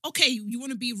 There's, okay, you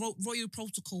want to be royal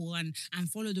protocol and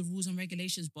follow the rules and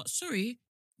regulations, but sorry,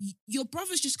 your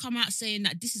brother's just come out saying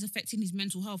that this is affecting his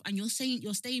mental health and you're saying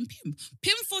you're staying pim.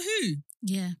 Pim for who?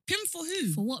 Yeah. Pim for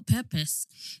who? For what purpose?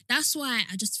 That's why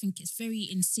I just think it's very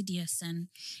insidious. And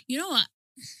you know what?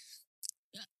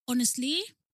 Honestly,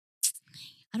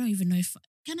 I don't even know if...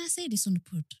 Can I say this on the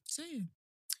pod? Say it.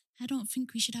 I don't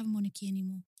think we should have a monarchy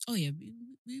anymore. Oh yeah, we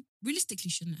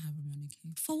realistically shouldn't have a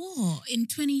monarchy. For what? In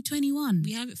 2021?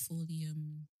 We have it for the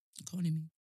economy.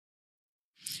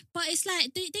 But it's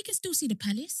like, they can still see the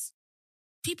palace.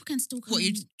 People can still come. What,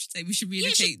 you say we should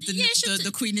relocate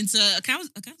the Queen into a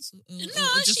council?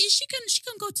 She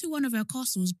can go to one of her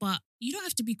castles, but you don't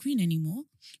have to be Queen anymore.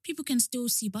 People can still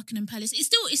see Buckingham Palace.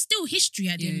 It's still history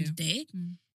at the end of the day.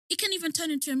 It can even turn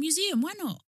into a museum. Why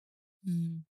not?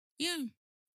 Yeah.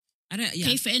 I don't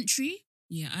pay for entry.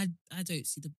 Yeah, I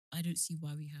don't see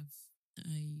why we have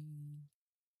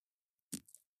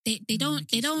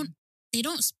they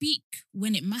don't speak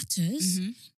when it matters.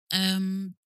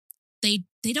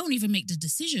 They don't even make the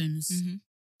decisions.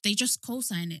 They just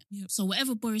co-sign it. Yep. So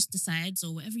whatever Boris decides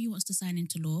or whatever he wants to sign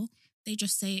into law, they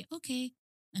just say, okay,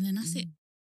 and then that's it.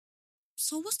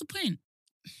 So what's the point?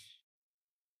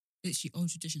 Literally old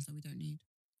traditions that we don't need.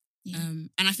 Yeah. And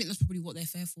I think that's probably what they're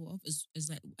fearful of is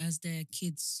that as their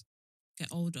kids get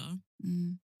older,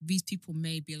 these people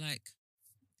may be like,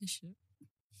 this shit.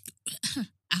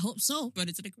 I hope so. Burn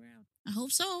it to the ground. I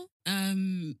hope so.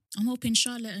 I'm hoping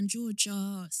Charlotte and George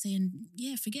are saying,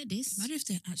 yeah, forget this. Imagine if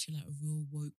they're actually like real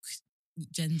woke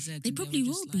Gen Z. They probably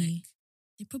will be.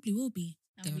 They probably will be.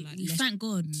 They were We, like, we thank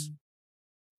God.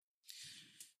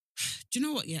 Do you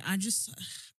know what? Yeah,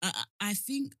 I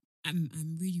think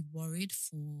I'm really worried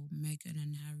for Meghan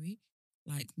and Harry,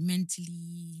 like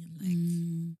mentally, like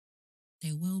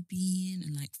their well-being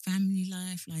and like family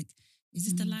life. Like, is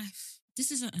this the life?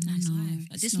 This isn't a nice life.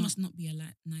 Like, this must not be a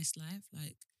nice life.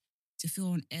 Like, to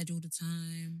feel on edge all the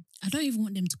time. I don't even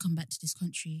want them to come back to this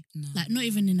country. No. Like, not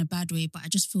even in a bad way, but I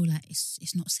just feel like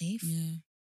it's not safe. Yeah.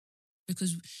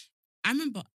 Because I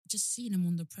remember just seeing them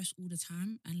on the press all the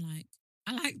time, and like,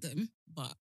 I like them,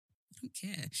 but I don't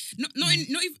care. Not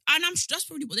even, and that's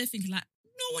probably what they're thinking. Like,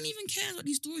 no one even cares what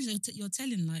these stories you're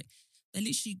telling. Like, they're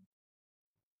literally,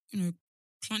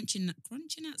 clutching at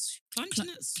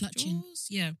straws.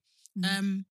 Yeah.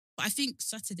 But I think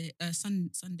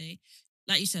Sunday,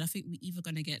 like you said, I think we're either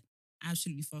gonna get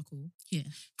absolutely fuck all. Yeah.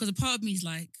 Because a part of me is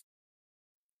like,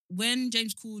 when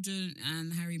James Corden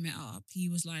and Harry met up, he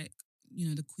was like,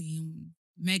 the Queen.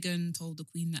 Meghan told the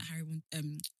Queen that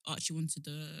Archie wanted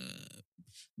the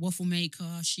waffle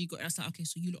maker. She got it. I was like, okay,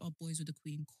 so you lot are boys with the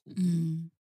Queen. Cool.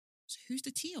 So who's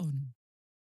the tea on?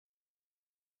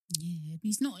 Yeah,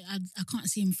 he's not. I can't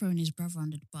see him throwing his brother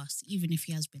under the bus, even if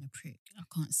he has been a prick. I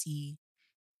can't see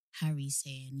Harry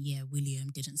saying, "Yeah, William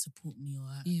didn't support me,"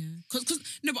 or because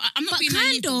no, but I'm not but being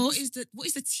kind naive. of. What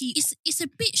is the tea? It's a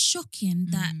bit shocking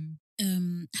that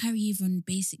Harry even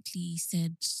basically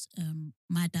said,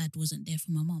 "My dad wasn't there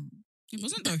for my mum." It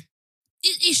wasn't though.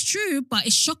 It's true, but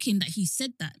it's shocking that he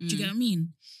said that. Do you get what I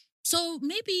mean? So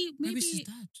maybe it's his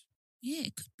dad. Yeah,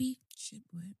 it could be. Shit,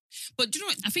 boy. But do you know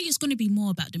what? I think it's going to be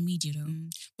more about the media though.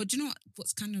 But do you know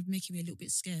what's kind of making me a little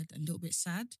bit scared, a little bit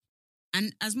sad?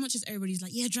 And as much as everybody's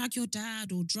like, yeah, drag your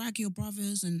dad or drag your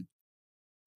brothers, and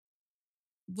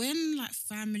when like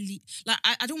family, like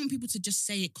I don't want people to just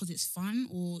say it because it's fun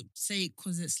or say it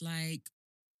because it's like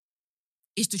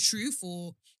it's the truth,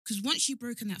 or because once you've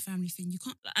broken that family thing, you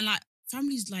can't. And like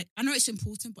family's like, I know it's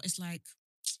important, but it's like,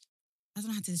 I don't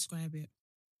know how to describe it.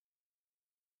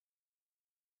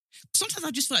 Sometimes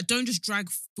I just feel like don't just drag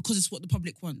because it's what the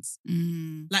public wants.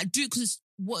 Like do it because it's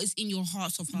what is in your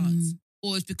heart of hearts,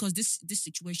 or it's because this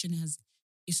situation is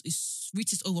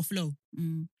reached its overflow.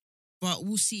 But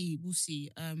we'll see. Because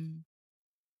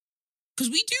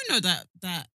we do know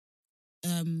that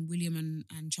William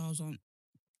and Charles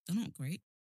they're not great.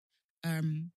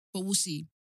 But we'll see.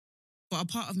 But a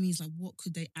part of me is like, what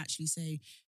could they actually say?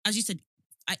 As you said,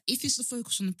 if it's the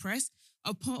focus on the press,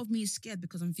 a part of me is scared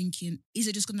because I'm thinking, is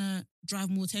it just gonna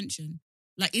drive more attention?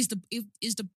 Like, is the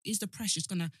press just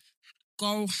gonna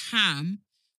go ham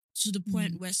to the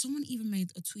point where someone even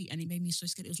made a tweet and it made me so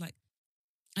scared? It was like,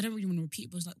 I don't really want to repeat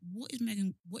it, but it was like, what is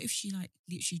Meghan? What if she like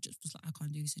literally just was like, I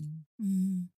can't do this anymore?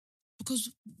 Because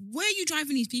where are you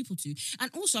driving these people to? And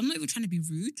also, I'm not even trying to be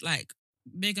rude. Like,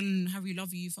 Meghan, Harry,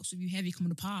 love you, fucks with you heavy, come on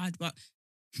the pod, but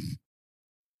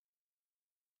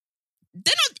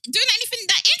they're not doing anything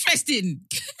that interesting.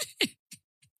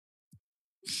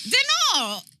 They're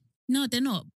not. No, they're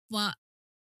not. But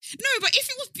no, but if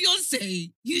it was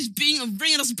Beyonce, who's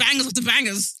bringing us bangers after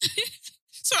bangers.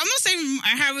 So I'm not saying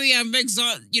Harry and Meg's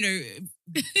are, but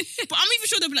I'm even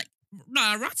sure they'll be like,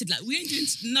 nah, ratted. Like, we ain't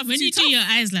doing nothing when too you tough. do your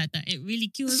eyes like that, it really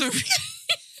kills Sorry.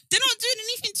 They're not doing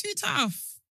anything too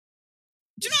tough.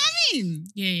 Do you know what I mean?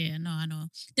 Yeah, no, I know.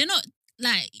 They're not,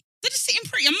 like... They're just sitting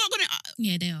pretty. I'm not going to...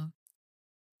 Yeah, they are.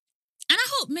 And I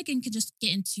hope Meghan can just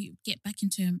get back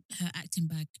into her acting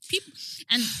bag. People...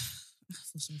 And... I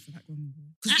feel sorry for that woman.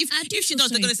 Because if she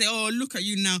does, they're going to say, oh, look at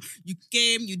you now. You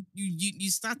came, you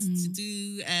started to do,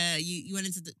 you went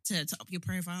into to up your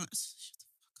profile. Shut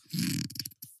the fuck up.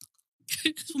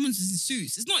 This woman's in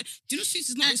Suits. It's not, do you know Suits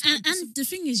is not... And the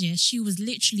thing is, yeah, she was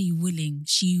literally willing.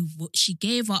 She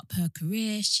gave up her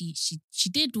career. She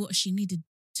did what she needed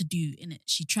to do in it.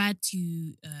 She tried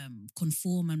to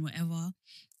conform and whatever.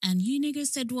 And you niggas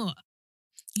said what?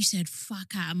 You said,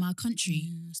 fuck out of my country.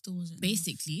 Yeah, still wasn't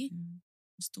basically.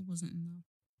 It still wasn't enough.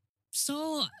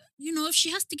 So, if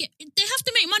she has to they have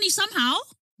to make money somehow.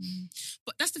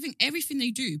 But that's the thing. Everything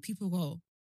they do,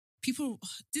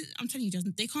 I'm telling you,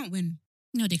 they can't win.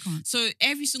 No, they can't. So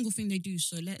every single thing they do.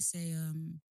 So let's say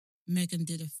Meghan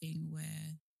did a thing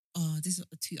where, this is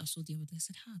a tweet I saw the other day. I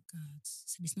said, oh God,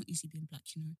 it's not easy being black,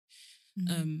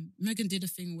 Meghan did a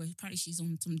thing where apparently she's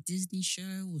on some Disney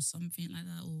show or something like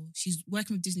that, or she's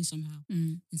working with Disney somehow.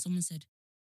 And someone said,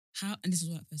 how, and this is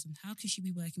a white person, how can she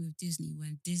be working with Disney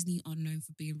when Disney are known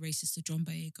for being racist to John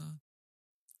Boyega?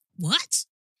 What?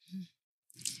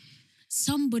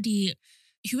 somebody,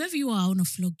 whoever you are, I want to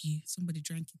flog you. Somebody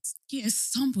drank it. Yes,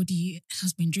 somebody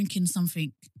has been drinking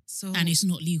something So and it's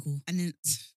not legal. And then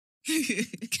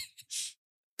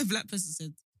a black person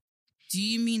said, "Do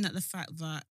you mean that the fact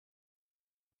that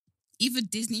either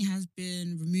Disney has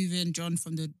been removing John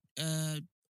from the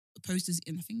posters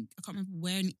in, I can't remember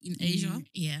where in Asia,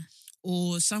 Yeah.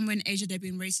 or somewhere in Asia they're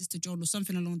being racist to John or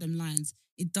something along them lines,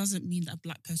 it doesn't mean that a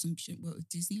black person shouldn't work with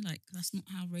Disney. Like, that's not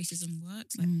how racism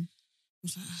works. Like, I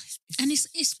was like, And it's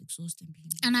exhausting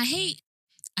being. and I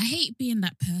hate being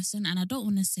that person, and I don't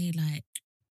want to say like,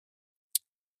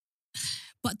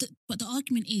 but the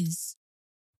argument is,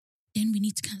 then we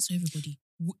need to cancel everybody.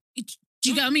 Do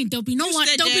you get what I mean? There'll be no one.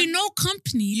 There'll be no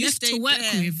company left to work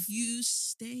with. You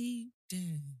stay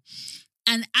there.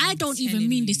 And I don't even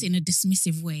mean this in a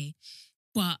dismissive way,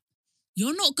 but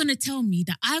you're not gonna tell me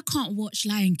that I can't watch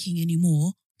Lion King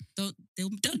anymore. Don't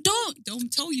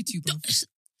tell you to, bro.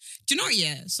 Do you know what?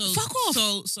 Yeah. So fuck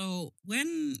off. So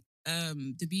when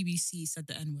the BBC said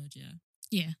the N-word,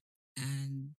 yeah,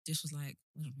 and this was like,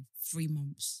 I don't know, 3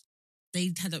 months.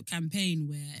 They had a campaign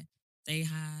where they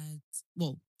had,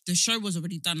 well, the show was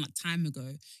already done like time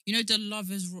ago. You know the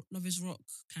Love is Rock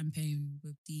campaign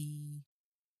with the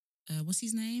what's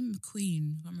his name?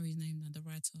 McQueen. I can't remember his name now. The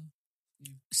writer.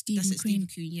 Yeah. Steve McQueen.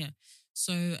 Yeah.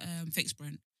 So Fix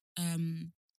Brent.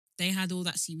 They had all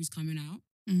that series coming out,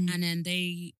 and then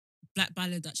Black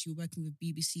Ballad actually were working with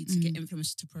BBC to get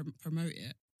influencers to promote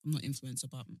it. I'm not influencer,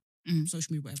 but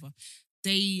social media, whatever.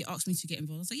 They asked me to get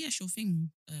involved. I was like, yeah, sure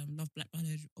thing. Love Black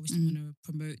Ballad. Obviously, want to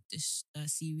promote this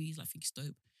series. I think it's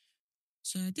dope.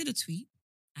 So I did a tweet,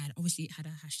 and obviously it had a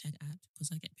hashtag ad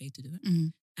because I get paid to do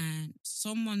it. And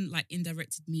someone like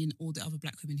indirected me and all the other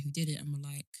black women who did it and were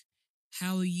like,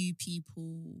 how are you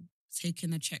people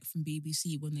taking a check from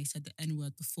BBC when they said the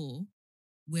N-word before?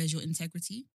 Where's your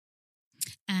integrity?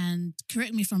 And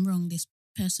correct me if I'm wrong, this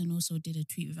person also did a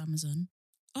tweet with Amazon.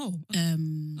 Oh,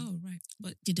 right.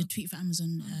 But did a tweet for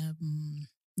Amazon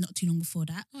not too long before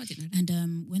that. Oh, I didn't know that.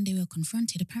 And when they were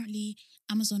confronted, apparently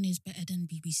Amazon is better than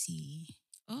BBC.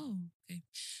 Oh, okay.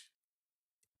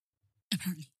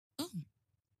 Apparently. Oh.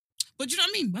 But do you know what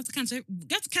I mean? We have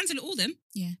to cancel it all then.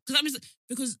 Yeah.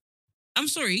 Because I'm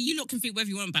sorry, you lot can think whatever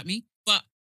you want about me, but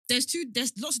there's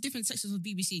lots of different sections of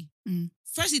BBC.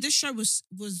 Firstly, this show was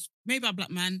made by a black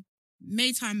man,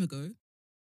 made time ago.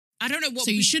 I don't know what.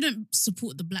 So you shouldn't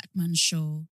support the black man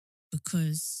show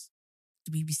because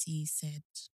the BBC said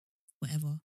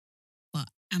whatever, but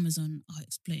Amazon are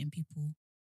exploiting people.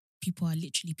 People are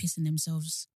literally pissing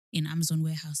themselves in Amazon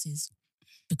warehouses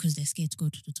because they're scared to go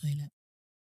to the toilet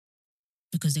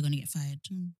because they're going to get fired.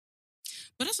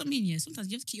 But that's what I mean, yeah.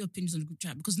 Sometimes you have to keep your opinions on the group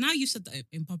chat because now you've said that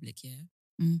in public, yeah.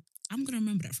 I'm going to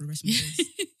remember that for the rest of my days.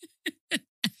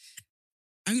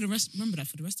 I'm going to remember that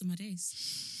for the rest of my days.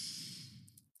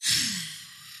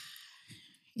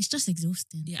 It's just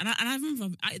exhausting. Yeah, and I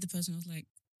remember I added the person, I was like,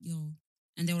 yo.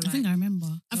 And they were like... I think I remember.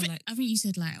 I think you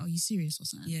said like, are you serious or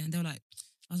something? Yeah, and they were like,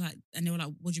 and they were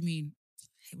like, what do you mean? I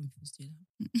hate when people do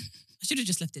that. I should have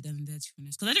just left it then and there, to be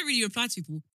honest. Because I don't really reply to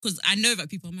people because I know that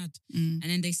people are mad. And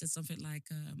then they said something like,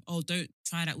 don't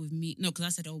try that with me. No, because I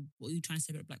said, what are you trying to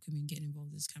say about black women getting involved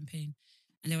in this campaign?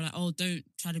 And they were like, don't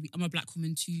try to be, I'm a black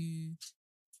woman too.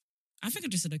 I think I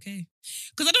just said okay.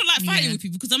 Because I don't like fighting with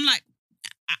people because I'm like,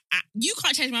 you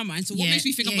can't change my mind. So what makes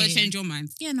me think I'm going to change your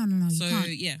mind? Yeah, no. So, you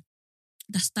can't. yeah.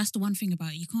 That's the one thing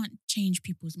about it. You can't change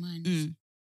people's minds.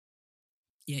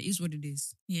 Yeah, it is what it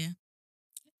is. Yeah.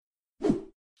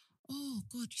 Oh,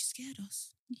 God, you scared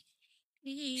us.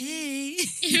 Hey.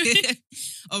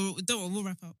 Oh, don't worry, we'll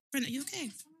wrap up. Brent, are you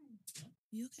okay?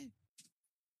 Are you okay?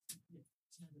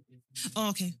 Oh,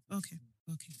 okay.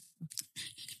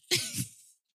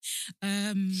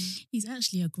 He's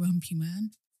actually a grumpy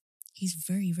man. He's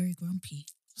very, very grumpy.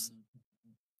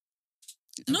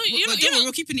 No, you're not.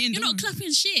 We're keeping it in. You're not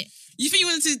clapping shit. You think you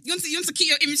want to keep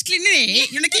your image clean,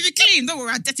 innit? You want to keep it clean? Don't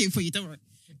worry, I'll dirty it for you. Don't worry.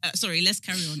 Sorry, let's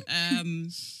carry on.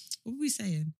 What were we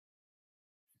saying?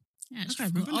 Yeah, I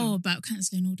can't remember. About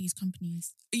cancelling all these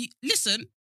companies. Listen,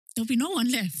 there'll be no one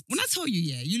left. When I tell you,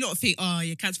 you lot think,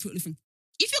 you cancel Pretty Little Thing.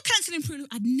 If you're cancelling Pretty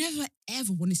Little, I'd never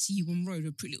ever want to see you on road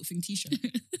with a Pretty Little Thing t-shirt.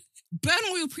 Burn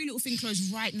all your Pretty Little Thing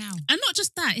clothes right now. And not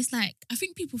just that, it's like, I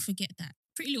think people forget that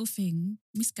Pretty Little Thing,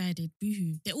 Misguided,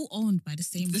 Boohoo, they're all owned by the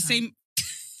same same.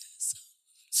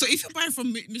 So if you're buying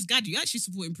from Misguided, you're actually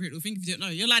supporting Pretty Little Thing. If you don't know,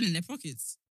 you're lying in their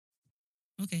pockets.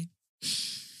 Okay.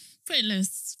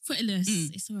 Pointless.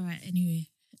 It's all right anyway.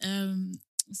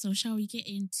 So shall we get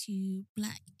into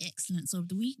Black Excellence of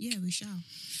the Week? Yeah, we shall.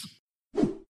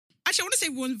 Actually, I want to say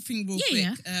one thing real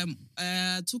quick.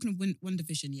 Talking of One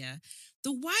Division,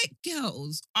 the white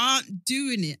girls aren't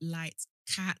doing it like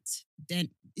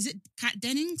is it Kat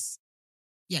Dennings?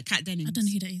 Yeah, Kat Dennings. I don't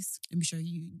know who that is. Let me show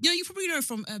you. No, you probably know her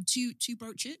from Two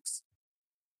Broke Chicks.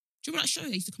 Do you remember that show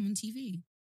that used to come on TV?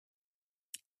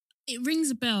 It rings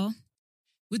a bell.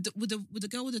 With the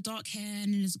girl with the dark hair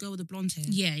and then there's a girl with the blonde hair.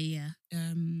 Yeah.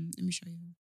 Let me show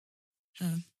you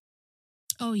her.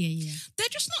 Oh yeah. They're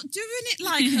just not doing it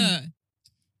like her.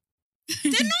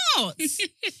 They're not.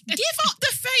 Give up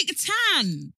the fake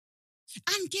tan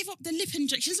and give up the lip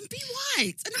injections and be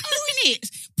white and own it.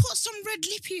 Put some red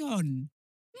lippy on.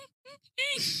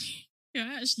 You're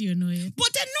actually annoying.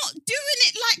 But they're not doing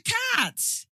it like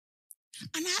Kat.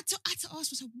 And I had to ask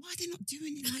myself, why are they not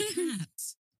doing it like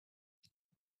Kat?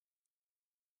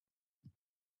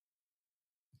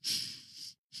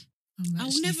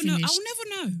 I'll never know.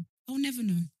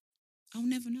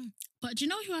 But do you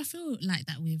know who I feel like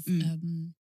that with?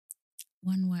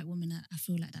 One white woman that I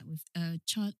feel like that with.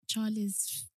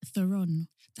 Charlize Theron.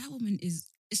 That woman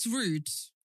it's rude.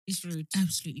 It's rude.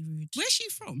 Absolutely rude. Where's she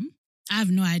from? I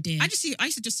have no idea. I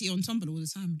used to just see her on Tumblr all the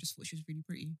time and just thought she was really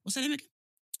pretty. What's her name again?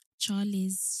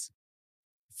 Charlize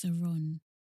Theron.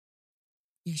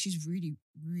 Yeah, she's really,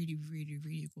 really, really,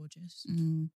 really gorgeous.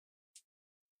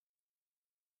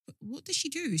 But what does she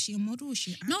do? Is she a model? Is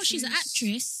she an actress? No, she's an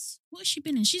actress. What has she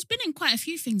been in? She's been in quite a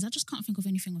few things. I just can't think of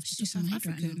anything off the top of my head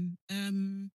right now.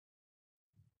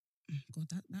 God,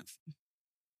 that.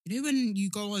 You know when you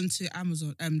go on to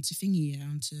Amazon, to Thingy,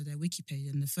 onto their wiki page,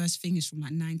 and the first thing is from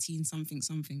like 19 something.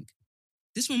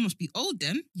 This one must be old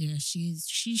then. Yeah, she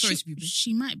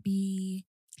might be.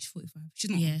 She's 45. She's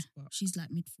not Yeah, old, but she's like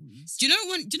mid-40s. Do you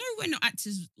know when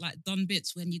actors like done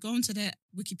bits when you go onto their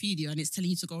Wikipedia and it's telling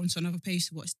you to go onto another page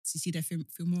to see their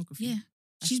filmography? Yeah,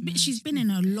 That's mad. she's been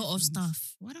in a lot of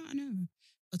stuff. Why don't I know?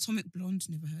 Atomic Blonde,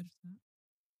 never heard of that.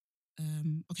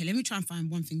 Okay, let me try and find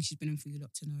one thing she's been in for you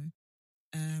lot to know.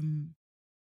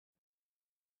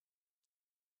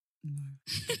 No.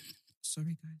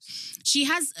 Sorry, guys. She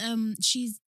has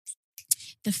she's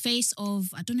the face of,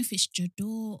 I don't know if it's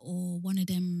J'adore or one of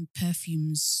them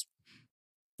perfumes,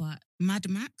 but Mad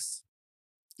Max.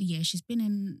 Yeah, she's been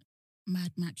in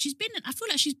Mad Max. I feel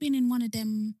like she's been in one of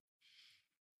them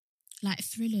like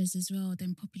thrillers as well,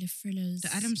 them popular thrillers.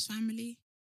 The Addams Family.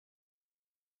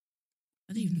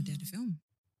 I didn't even know they had a film.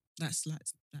 That's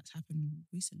happened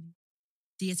recently.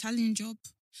 The Italian Job.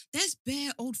 There's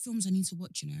bare old films I need to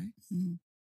watch, you know.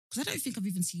 Because I don't think I've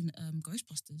even seen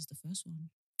Ghostbusters, the first one.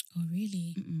 Oh,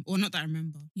 really? Or not that I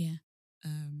remember. Yeah.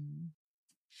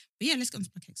 But yeah, let's go on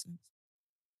to Black Excellence.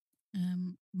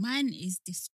 Mine is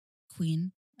this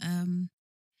queen. And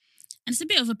it's a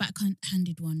bit of a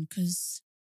backhanded one because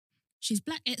she's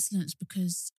Black Excellence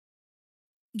because,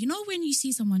 you know, when you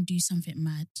see someone do something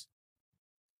mad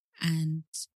and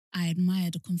I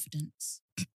admire the confidence.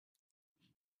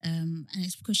 And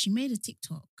it's because she made a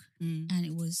TikTok and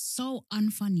it was so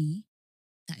unfunny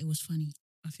that it was funny.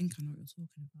 I think I know what you're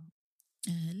talking about.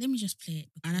 Let me just play it.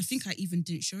 And I think I even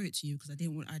didn't show it to you because I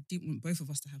didn't want both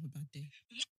of us to have a bad day.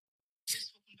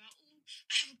 Talking about,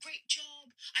 I have a great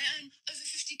job. I earn over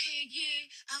 50k a year.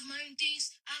 I have my own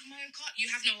this. I have my own car.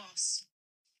 You have no ass.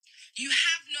 You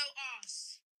have no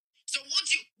ass. So what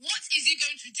is he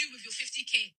going to do with your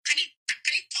 50k? Can he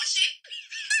touch it? Can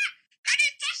he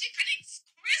touch it? Can he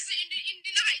squeeze it in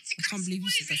the night? I can't believe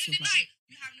you said that so black.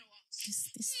 You have no ass.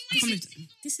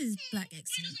 This is Black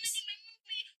Excellence.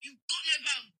 You got no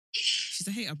bum. She's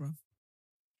a hater, bro.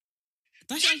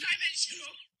 That's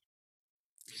One-dimensional.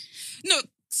 No,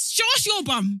 show us your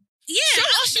bum. Yeah,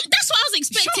 that's what I was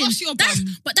expecting. Show us your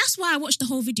bum. But that's why I watched the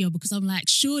whole video because I'm like,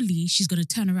 surely she's going to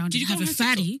turn around and have a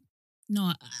fatty. No,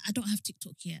 I don't have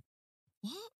TikTok yet.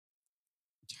 What?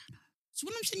 Yeah, I know. So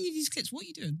when I'm sending you these clips, what are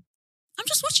you doing? I'm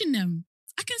just watching them.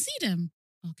 I can see them.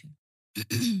 Okay.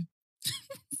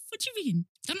 What do you mean?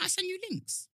 Don't I send you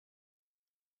links?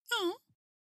 No.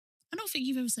 I don't think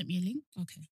you've ever sent me a link.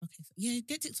 Okay. Yeah,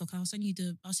 get TikTok. I'll send you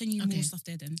more stuff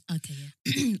there then. Okay,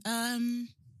 yeah.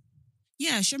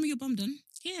 Yeah, show me your bum then.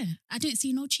 Yeah, I didn't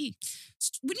see no cheeks.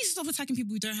 We need to stop attacking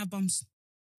people who don't have bums.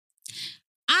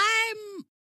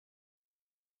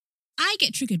 I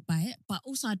get triggered by it, but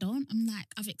also I don't. I'm like,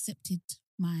 I've accepted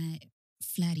my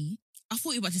flatty. I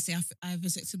thought you were about to say I've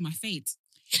accepted my fate.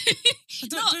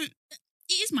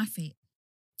 It is my fate.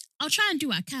 I'll try and do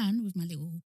what I can with my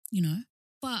little,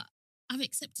 but I've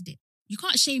accepted it. You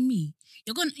can't shame me.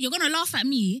 You're gonna laugh at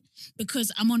me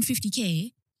because I'm on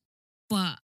 50k,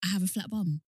 but I have a flat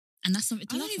bum, and that's something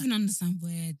to laugh at. I don't even understand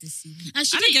where this is. And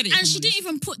she didn't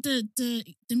even put the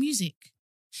music.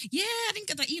 Yeah, I didn't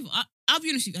get that either. I'll be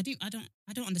honest with you. I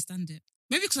don't understand it.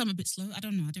 Maybe because I'm a bit slow. I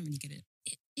don't know. I don't really get it.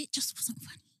 It just wasn't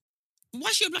funny. Why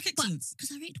is she a black excellence?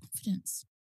 Because I rate confidence.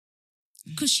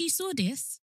 Because she saw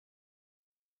this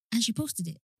and she posted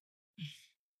it.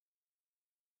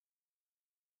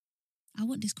 I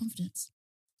want this confidence.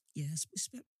 Yeah, it's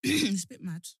a bit, it's a bit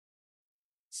mad.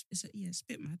 It's a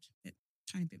bit mad.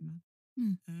 Tiny bit mad.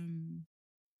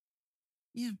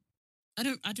 Yeah. I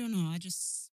don't know. I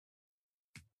just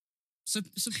so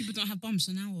people don't have bums,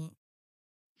 so now what?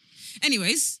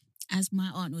 Anyways. As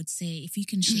my aunt would say, if you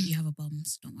can shit, you have a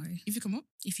bums. Don't worry. If you come up?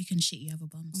 If you can shit, you have a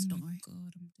bums. Don't worry.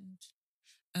 God, I'm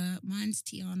dead. Mine's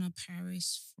Tiana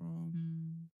Paris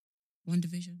from One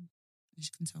Division. As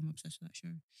you can tell, I'm obsessed with that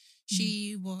show.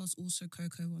 She was also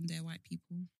Coco on Their White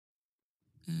People.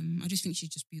 I just think she's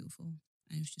just beautiful.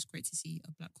 And it was just great to see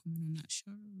a black woman on that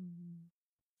show.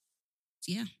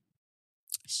 So yeah.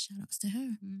 Shout outs to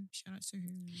her. Shout out to her.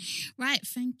 Right,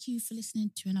 thank you for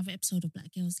listening to another episode of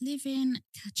Black Girls Living.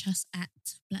 Catch us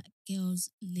at Black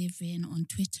Girls Living on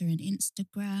Twitter and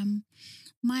Instagram.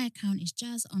 My account is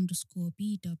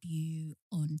jazz_BW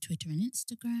on Twitter and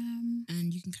Instagram.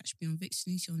 And you can catch me on Vic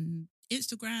Sanusi on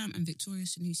Instagram and Victoria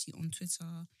Sanusi on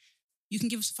Twitter. You can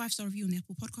give us a 5-star review on the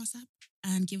Apple Podcast app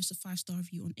and give us a 5-star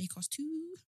review on Acast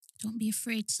too. Don't be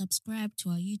afraid to subscribe to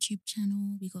our YouTube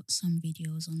channel. We got some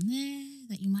videos on there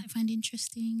that you might find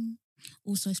interesting.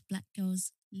 Also, it's Black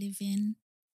Girls Living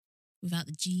without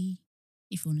the G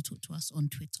if you want to talk to us on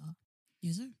Twitter.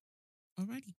 Yes, sir.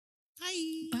 Alrighty.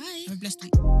 Bye. Bye. Have a blessed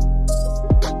week.